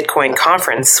actually at a Bitcoin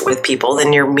conference with people,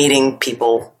 then you're meeting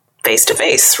people face to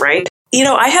face, right?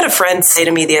 I had a friend say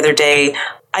to me the other day,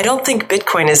 I don't think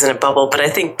Bitcoin is in a bubble, but I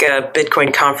think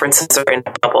Bitcoin conferences are in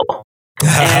a bubble.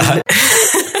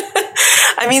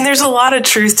 And there's a lot of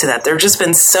truth to that. There have just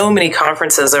been so many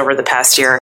conferences over the past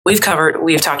year. We've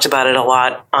talked about it a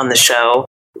lot on the show.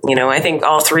 I think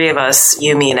all three of us,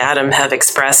 you, me, and Adam, have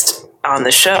expressed on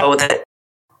the show that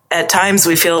at times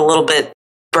we feel a little bit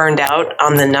burned out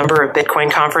on the number of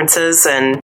Bitcoin conferences,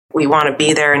 and we want to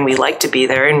be there and we like to be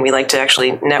there and we like to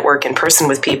actually network in person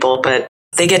with people, but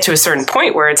they get to a certain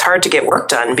point where it's hard to get work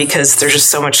done because there's just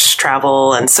so much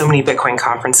travel and so many Bitcoin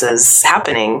conferences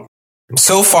happening.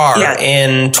 So far,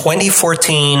 in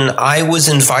 2014, I was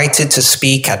invited to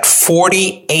speak at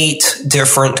 48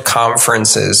 different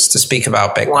conferences to speak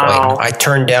about Bitcoin. Wow. I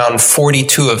turned down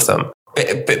 42 of them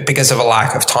because of a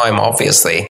lack of time,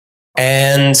 obviously.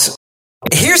 And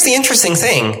here's the interesting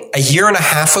thing. A year and a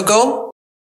half ago,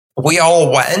 we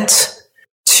all went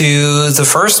to the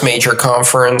first major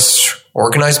conference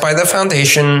organized by the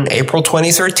foundation, April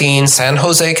 2013, San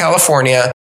Jose,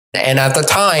 California. And at the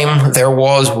time, there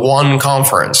was one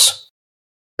conference.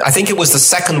 I think it was the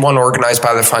second one organized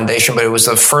by the foundation, but it was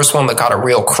the first one that got a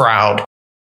real crowd.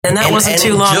 And that wasn't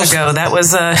too long ago. That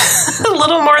was a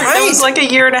little more, right? That was like a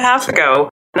year and a half ago.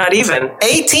 Not even.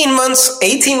 18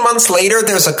 months later,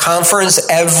 there's a conference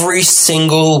every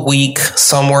single week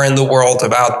somewhere in the world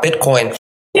about Bitcoin.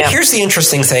 Yeah. Here's the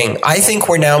interesting thing. I think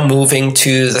we're now moving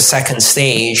to the second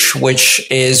stage, which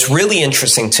is really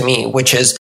interesting to me, which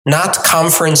is not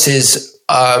conferences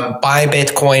by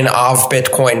Bitcoin, of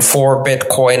Bitcoin, for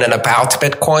Bitcoin, and about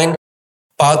Bitcoin,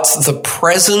 but the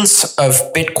presence of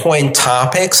Bitcoin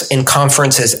topics in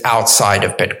conferences outside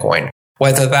of Bitcoin.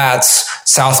 Whether that's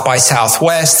South by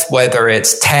Southwest, whether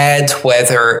it's TED,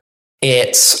 whether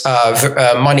it's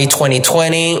Money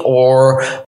 2020, or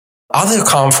other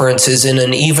conferences in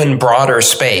an even broader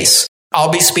space. I'll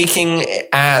be speaking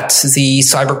at the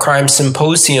Cybercrime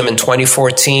Symposium in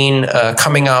 2014,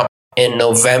 coming up in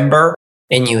November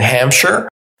in New Hampshire.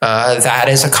 That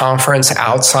is a conference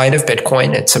outside of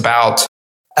Bitcoin. It's about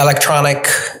electronic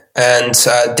and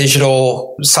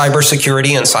digital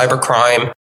cybersecurity and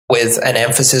cybercrime with an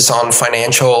emphasis on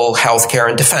financial, healthcare,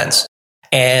 and defense.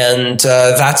 And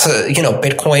that's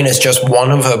Bitcoin is just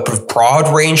one of a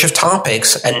broad range of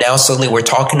topics. And now suddenly we're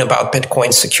talking about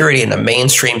Bitcoin security in a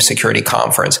mainstream security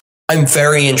conference. I'm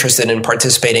very interested in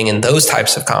participating in those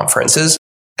types of conferences.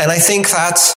 And I think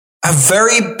that's a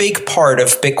very big part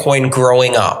of Bitcoin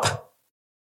growing up.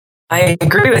 I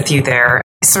agree with you there.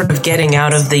 Sort of getting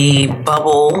out of the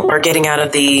bubble or getting out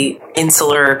of the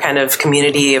insular kind of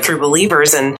community of true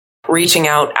believers and reaching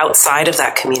out outside of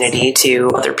that community to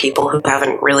other people who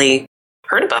haven't really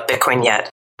heard about Bitcoin yet,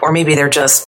 or maybe they're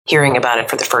just hearing about it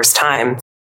for the first time.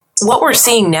 What we're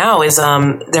seeing now is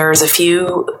there's a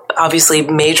few, obviously,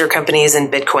 major companies in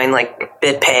Bitcoin like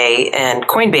BitPay and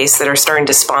Coinbase that are starting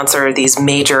to sponsor these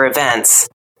major events.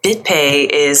 BitPay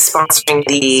is sponsoring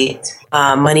the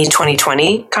Money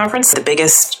 2020 conference.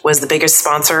 Was the biggest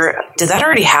sponsor. Did that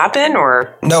already happen,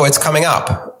 or? No, it's coming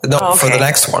up. For the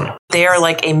next one. They are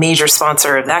like a major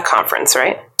sponsor of that conference,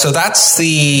 right? So that's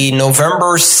the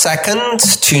November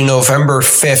 2nd to November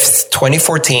 5th,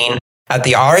 2014 at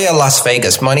the Aria Las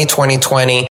Vegas, Money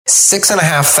 2020,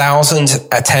 6,500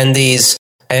 attendees.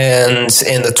 And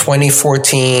in the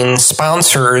 2014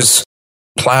 sponsors,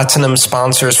 platinum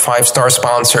sponsors, 5-star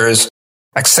sponsors,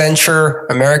 Accenture,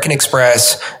 American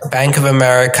Express, Bank of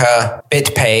America,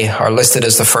 BitPay are listed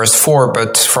as the first four,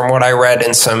 but from what I read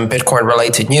in some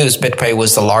Bitcoin-related news, BitPay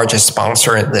was the largest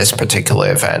sponsor in this particular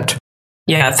event.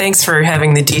 Yeah, thanks for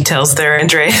having the details there,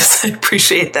 Andreas. I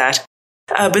appreciate that.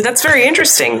 But that's very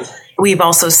interesting. We've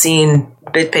also seen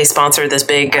BitPay sponsor this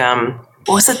big,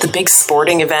 was it the big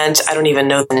sporting event? I don't even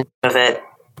know the name of it.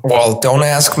 Well, don't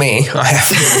ask me. I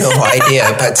have no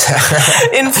idea, but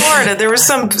in Florida, there was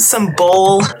some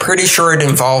bowl. Pretty sure it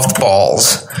involved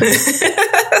balls.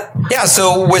 Yeah,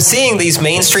 so we're seeing these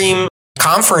mainstream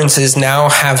conferences now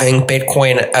having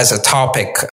Bitcoin as a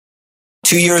topic.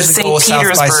 2 years ago,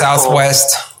 South by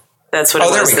Southwest. That's what it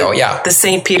was. Oh, there we go, yeah. The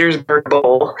St. Petersburg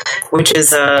Bowl, which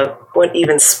is what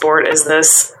even sport is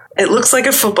this? It looks like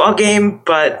a football game,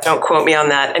 but don't quote me on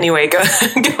that. Anyway, go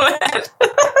ahead.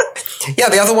 Yeah,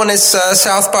 the other one is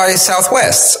South by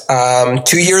Southwest.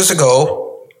 2 years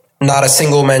ago, not a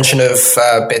single mention of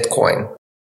Bitcoin.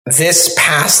 This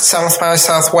past South by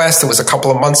Southwest, it was a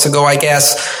couple of months ago, I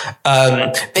guess,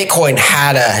 Bitcoin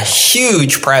had a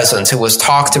huge presence. It was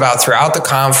talked about throughout the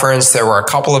conference. There were a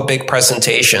couple of big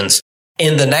presentations.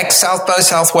 In the next South by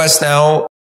Southwest now,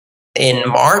 in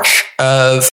March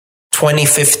of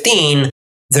 2015,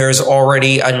 there's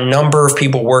already a number of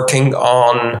people working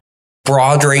on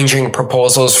broad-ranging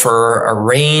proposals for a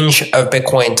range of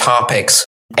Bitcoin topics.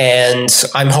 And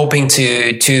I'm hoping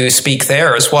to speak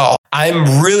there as well.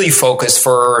 I'm really focused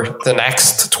for the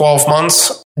next 12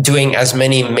 months doing as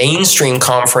many mainstream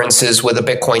conferences with a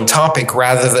Bitcoin topic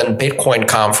rather than Bitcoin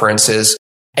conferences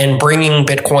and bringing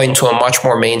Bitcoin to a much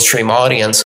more mainstream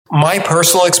audience. My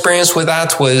personal experience with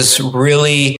that was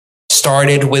really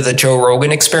started with the Joe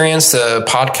Rogan Experience, the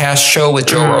podcast show with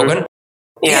Joe Rogan.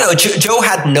 Yeah. You know, Joe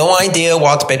had no idea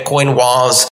what Bitcoin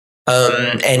was.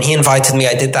 And he invited me.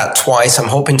 I did that twice. I'm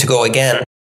hoping to go again.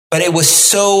 But it was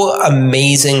so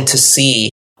amazing to see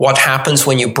what happens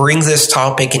when you bring this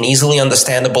topic in easily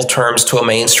understandable terms to a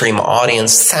mainstream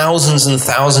audience. Thousands and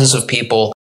thousands of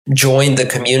people joined the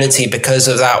community because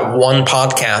of that one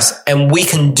podcast. And we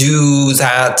can do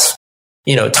that,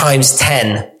 you know, times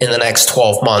 10 in the next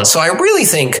 12 months. So I really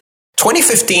think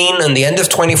 2015 and the end of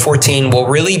 2014 will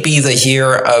really be the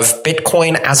year of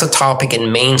Bitcoin as a topic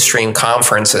in mainstream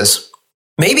conferences.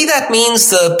 Maybe that means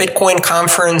the Bitcoin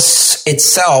conference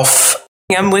itself.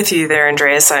 I'm with you there,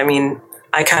 Andreas. I mean,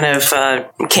 I kind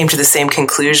of came to the same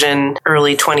conclusion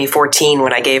early 2014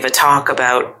 when I gave a talk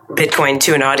about Bitcoin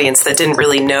to an audience that didn't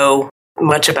really know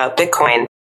much about Bitcoin.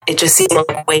 It just seemed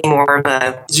like way more of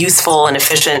a useful and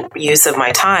efficient use of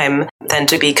my time than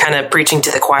to be kind of preaching to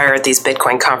the choir at these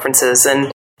Bitcoin conferences.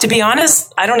 And to be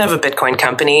honest, I don't have a Bitcoin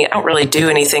company. I don't really do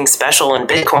anything special in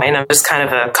Bitcoin. I'm just kind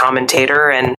of a commentator.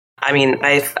 And I mean,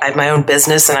 I have my own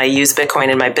business and I use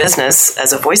Bitcoin in my business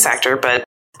as a voice actor, but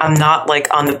I'm not like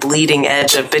on the bleeding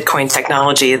edge of Bitcoin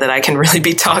technology that I can really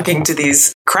be talking to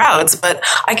these crowds, but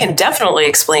I can definitely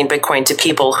explain Bitcoin to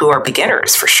people who are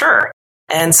beginners for sure.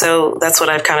 And so that's what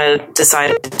I've kind of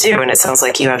decided to do. And it sounds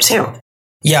like you have too.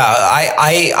 Yeah,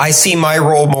 I see my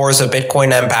role more as a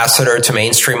Bitcoin ambassador to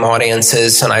mainstream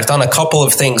audiences. And I've done a couple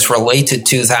of things related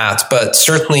to that. But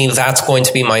certainly that's going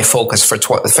to be my focus for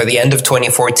the end of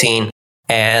 2014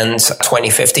 and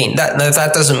 2015.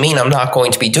 That doesn't mean I'm not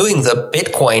going to be doing the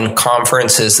Bitcoin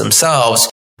conferences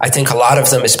themselves. I think a lot of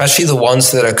them, especially the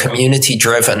ones that are community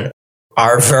driven,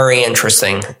 are very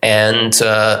interesting, and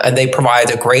they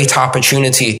provide a great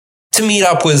opportunity to meet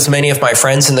up with many of my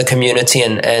friends in the community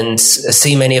and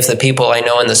see many of the people I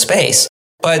know in the space.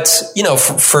 But, you know,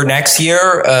 for next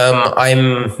year,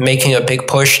 I'm making a big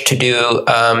push to do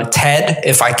TED,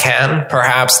 if I can,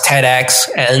 perhaps TEDx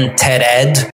and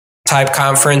TED-Ed type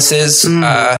conferences,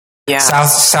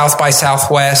 South by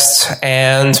Southwest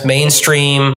and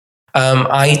mainstream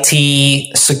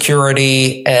IT,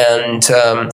 security, and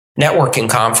networking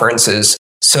conferences.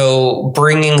 So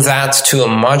bringing that to a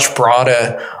much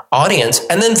broader audience.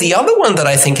 And then the other one that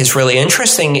I think is really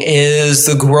interesting is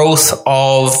the growth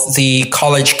of the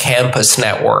college campus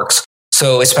networks.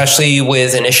 So especially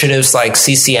with initiatives like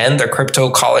CCN, the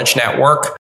Crypto College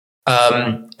Network.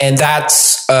 And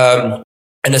that's an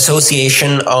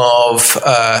association of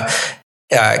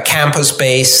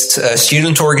campus-based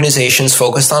student organizations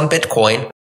focused on Bitcoin.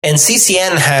 And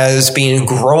CCN has been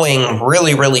growing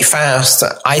really, really fast.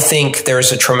 I think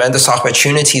there's a tremendous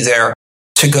opportunity there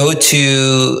to go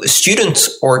to student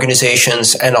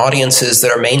organizations and audiences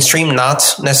that are mainstream,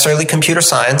 not necessarily computer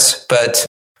science, but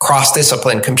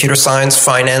cross-discipline, computer science,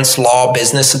 finance, law,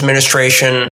 business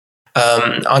administration,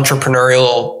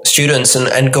 entrepreneurial students,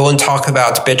 and go and talk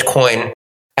about Bitcoin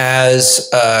as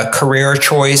a career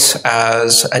choice,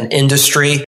 as an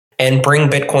industry, and bring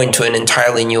Bitcoin to an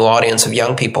entirely new audience of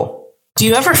young people. Do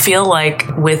you ever feel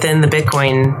like within the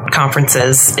Bitcoin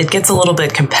conferences, it gets a little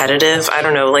bit competitive? I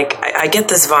don't know, like I get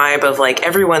this vibe of like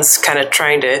everyone's kind of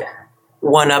trying to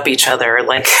one up each other.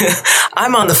 Like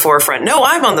I'm on the forefront. No,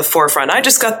 I'm on the forefront. I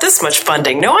just got this much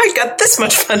funding. No, I got this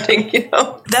much funding. You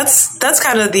know, that's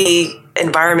kind of the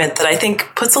environment that I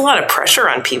think puts a lot of pressure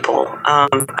on people. I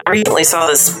recently saw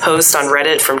this post on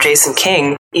Reddit from Jason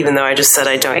King, even though I just said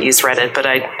I don't use Reddit, but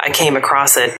I came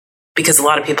across it because a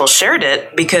lot of people shared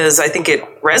it because I think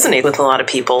it resonated with a lot of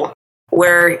people,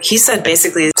 where he said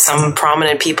basically some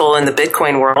prominent people in the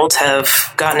Bitcoin world have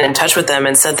gotten in touch with them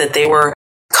and said that they were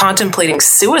contemplating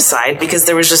suicide because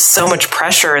there was just so much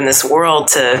pressure in this world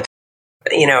to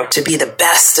be the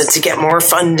best and to get more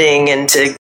funding and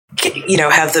to,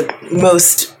 have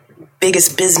the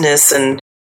biggest business. And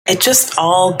it just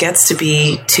all gets to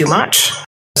be too much.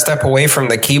 Step away from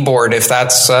the keyboard. If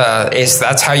that's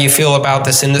how you feel about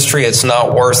this industry, it's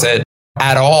not worth it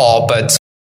at all. But,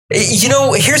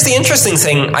 here's the interesting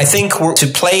thing. I think to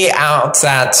play out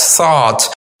that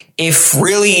thought, if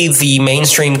really the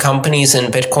mainstream companies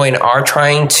in Bitcoin are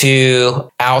trying to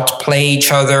outplay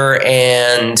each other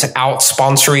and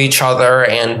outsponsor each other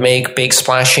and make big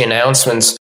splashy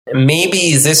announcements,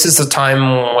 maybe this is the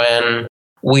time when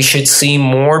we should see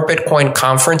more Bitcoin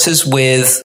conferences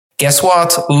with, guess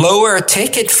what, lower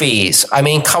ticket fees. I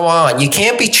mean, come on, you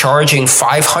can't be charging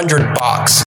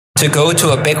 $500 to go to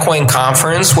a Bitcoin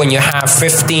conference when you have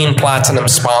 15 platinum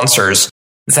sponsors.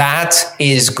 That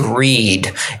is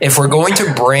greed. If we're going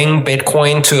to bring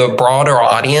Bitcoin to a broader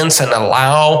audience and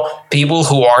allow people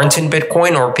who aren't in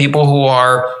Bitcoin or people who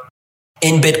are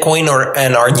in Bitcoin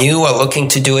and are new or looking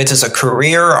to do it as a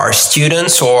career, are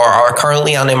students or are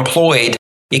currently unemployed,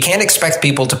 you can't expect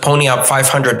people to pony up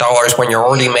 $500 when you're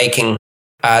already making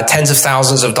tens of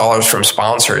thousands of dollars from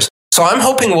sponsors. So I'm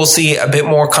hoping we'll see a bit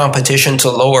more competition to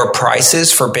lower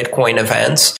prices for Bitcoin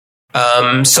events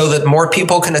so that more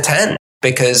people can attend.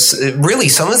 Because really,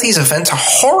 some of these events are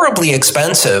horribly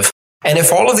expensive. And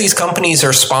if all of these companies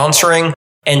are sponsoring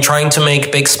and trying to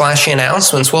make big splashy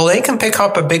announcements, well, they can pick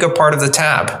up a bigger part of the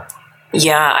tab.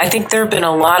 Yeah, I think there have been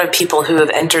a lot of people who have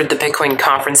entered the Bitcoin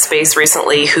conference space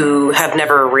recently who have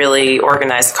never really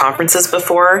organized conferences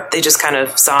before. They just kind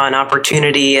of saw an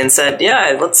opportunity and said,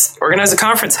 yeah, let's organize a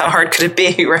conference. How hard could it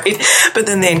be, right? But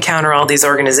then they encounter all these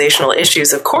organizational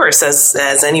issues, of course,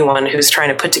 as anyone who's trying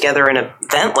to put together an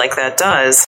event like that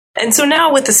does. And so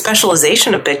now with the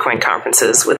specialization of Bitcoin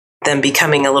conferences, with them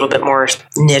becoming a little bit more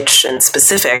niche and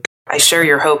specific, I share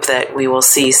your hope that we will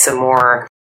see some more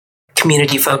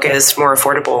community-focused, more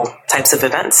affordable types of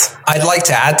events. I'd like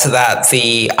to add to that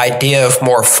the idea of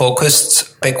more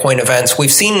focused Bitcoin events.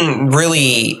 We've seen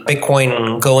really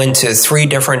Bitcoin go into three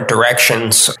different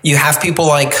directions. You have people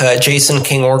like Jason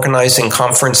King organizing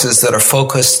conferences that are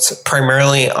focused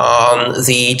primarily on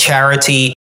the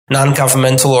charity,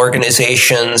 non-governmental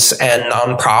organizations, and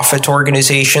nonprofit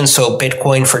organizations. So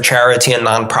Bitcoin for charity and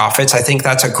nonprofits. I think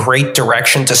that's a great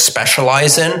direction to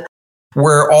specialize in.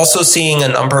 We're also seeing a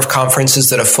number of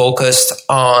conferences that are focused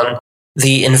on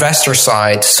the investor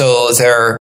side. So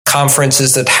they're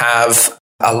conferences that have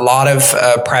a lot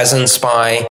of presence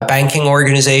by banking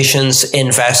organizations,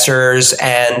 investors,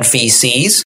 and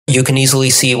VCs. You can easily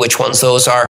see which ones those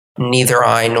are. Neither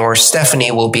I nor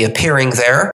Stephanie will be appearing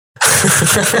there.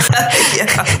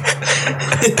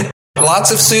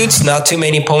 Lots of suits, not too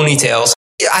many ponytails.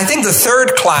 I think the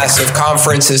third class of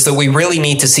conferences that we really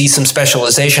need to see some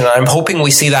specialization, and I'm hoping we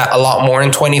see that a lot more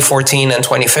in 2014 and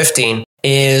 2015,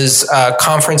 is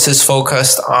conferences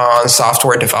focused on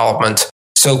software development.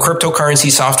 So cryptocurrency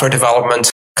software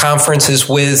development, conferences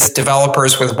with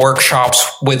developers, with workshops,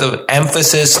 with an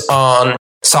emphasis on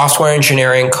software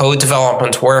engineering, code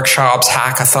development, workshops,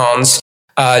 hackathons,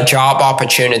 job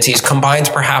opportunities, combined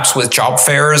perhaps with job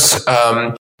fairs.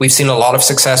 We've seen a lot of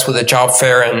success with a job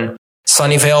fair in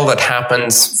Sunnyvale that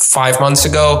happened 5 months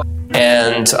ago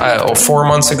or 4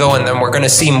 months ago, and then we're going to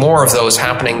see more of those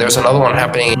happening. There's another one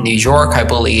happening in New York, I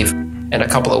believe, in a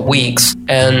couple of weeks.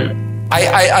 And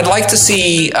I'd like to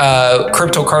see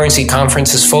cryptocurrency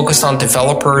conferences focused on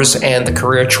developers and the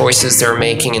career choices they're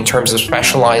making in terms of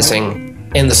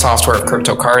specializing in the software of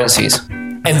cryptocurrencies.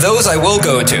 And those I will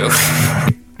go to.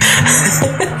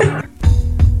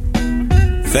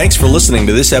 Thanks for listening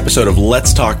to this episode of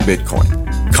Let's Talk Bitcoin.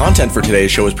 Content for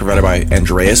today's show was provided by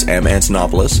Andreas M.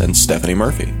 Antonopoulos and Stephanie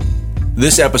Murphy.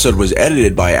 This episode was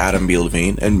edited by Adam B.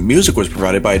 Levine, and music was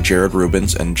provided by Jared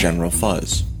Rubens and General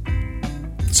Fuzz.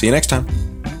 See you next time.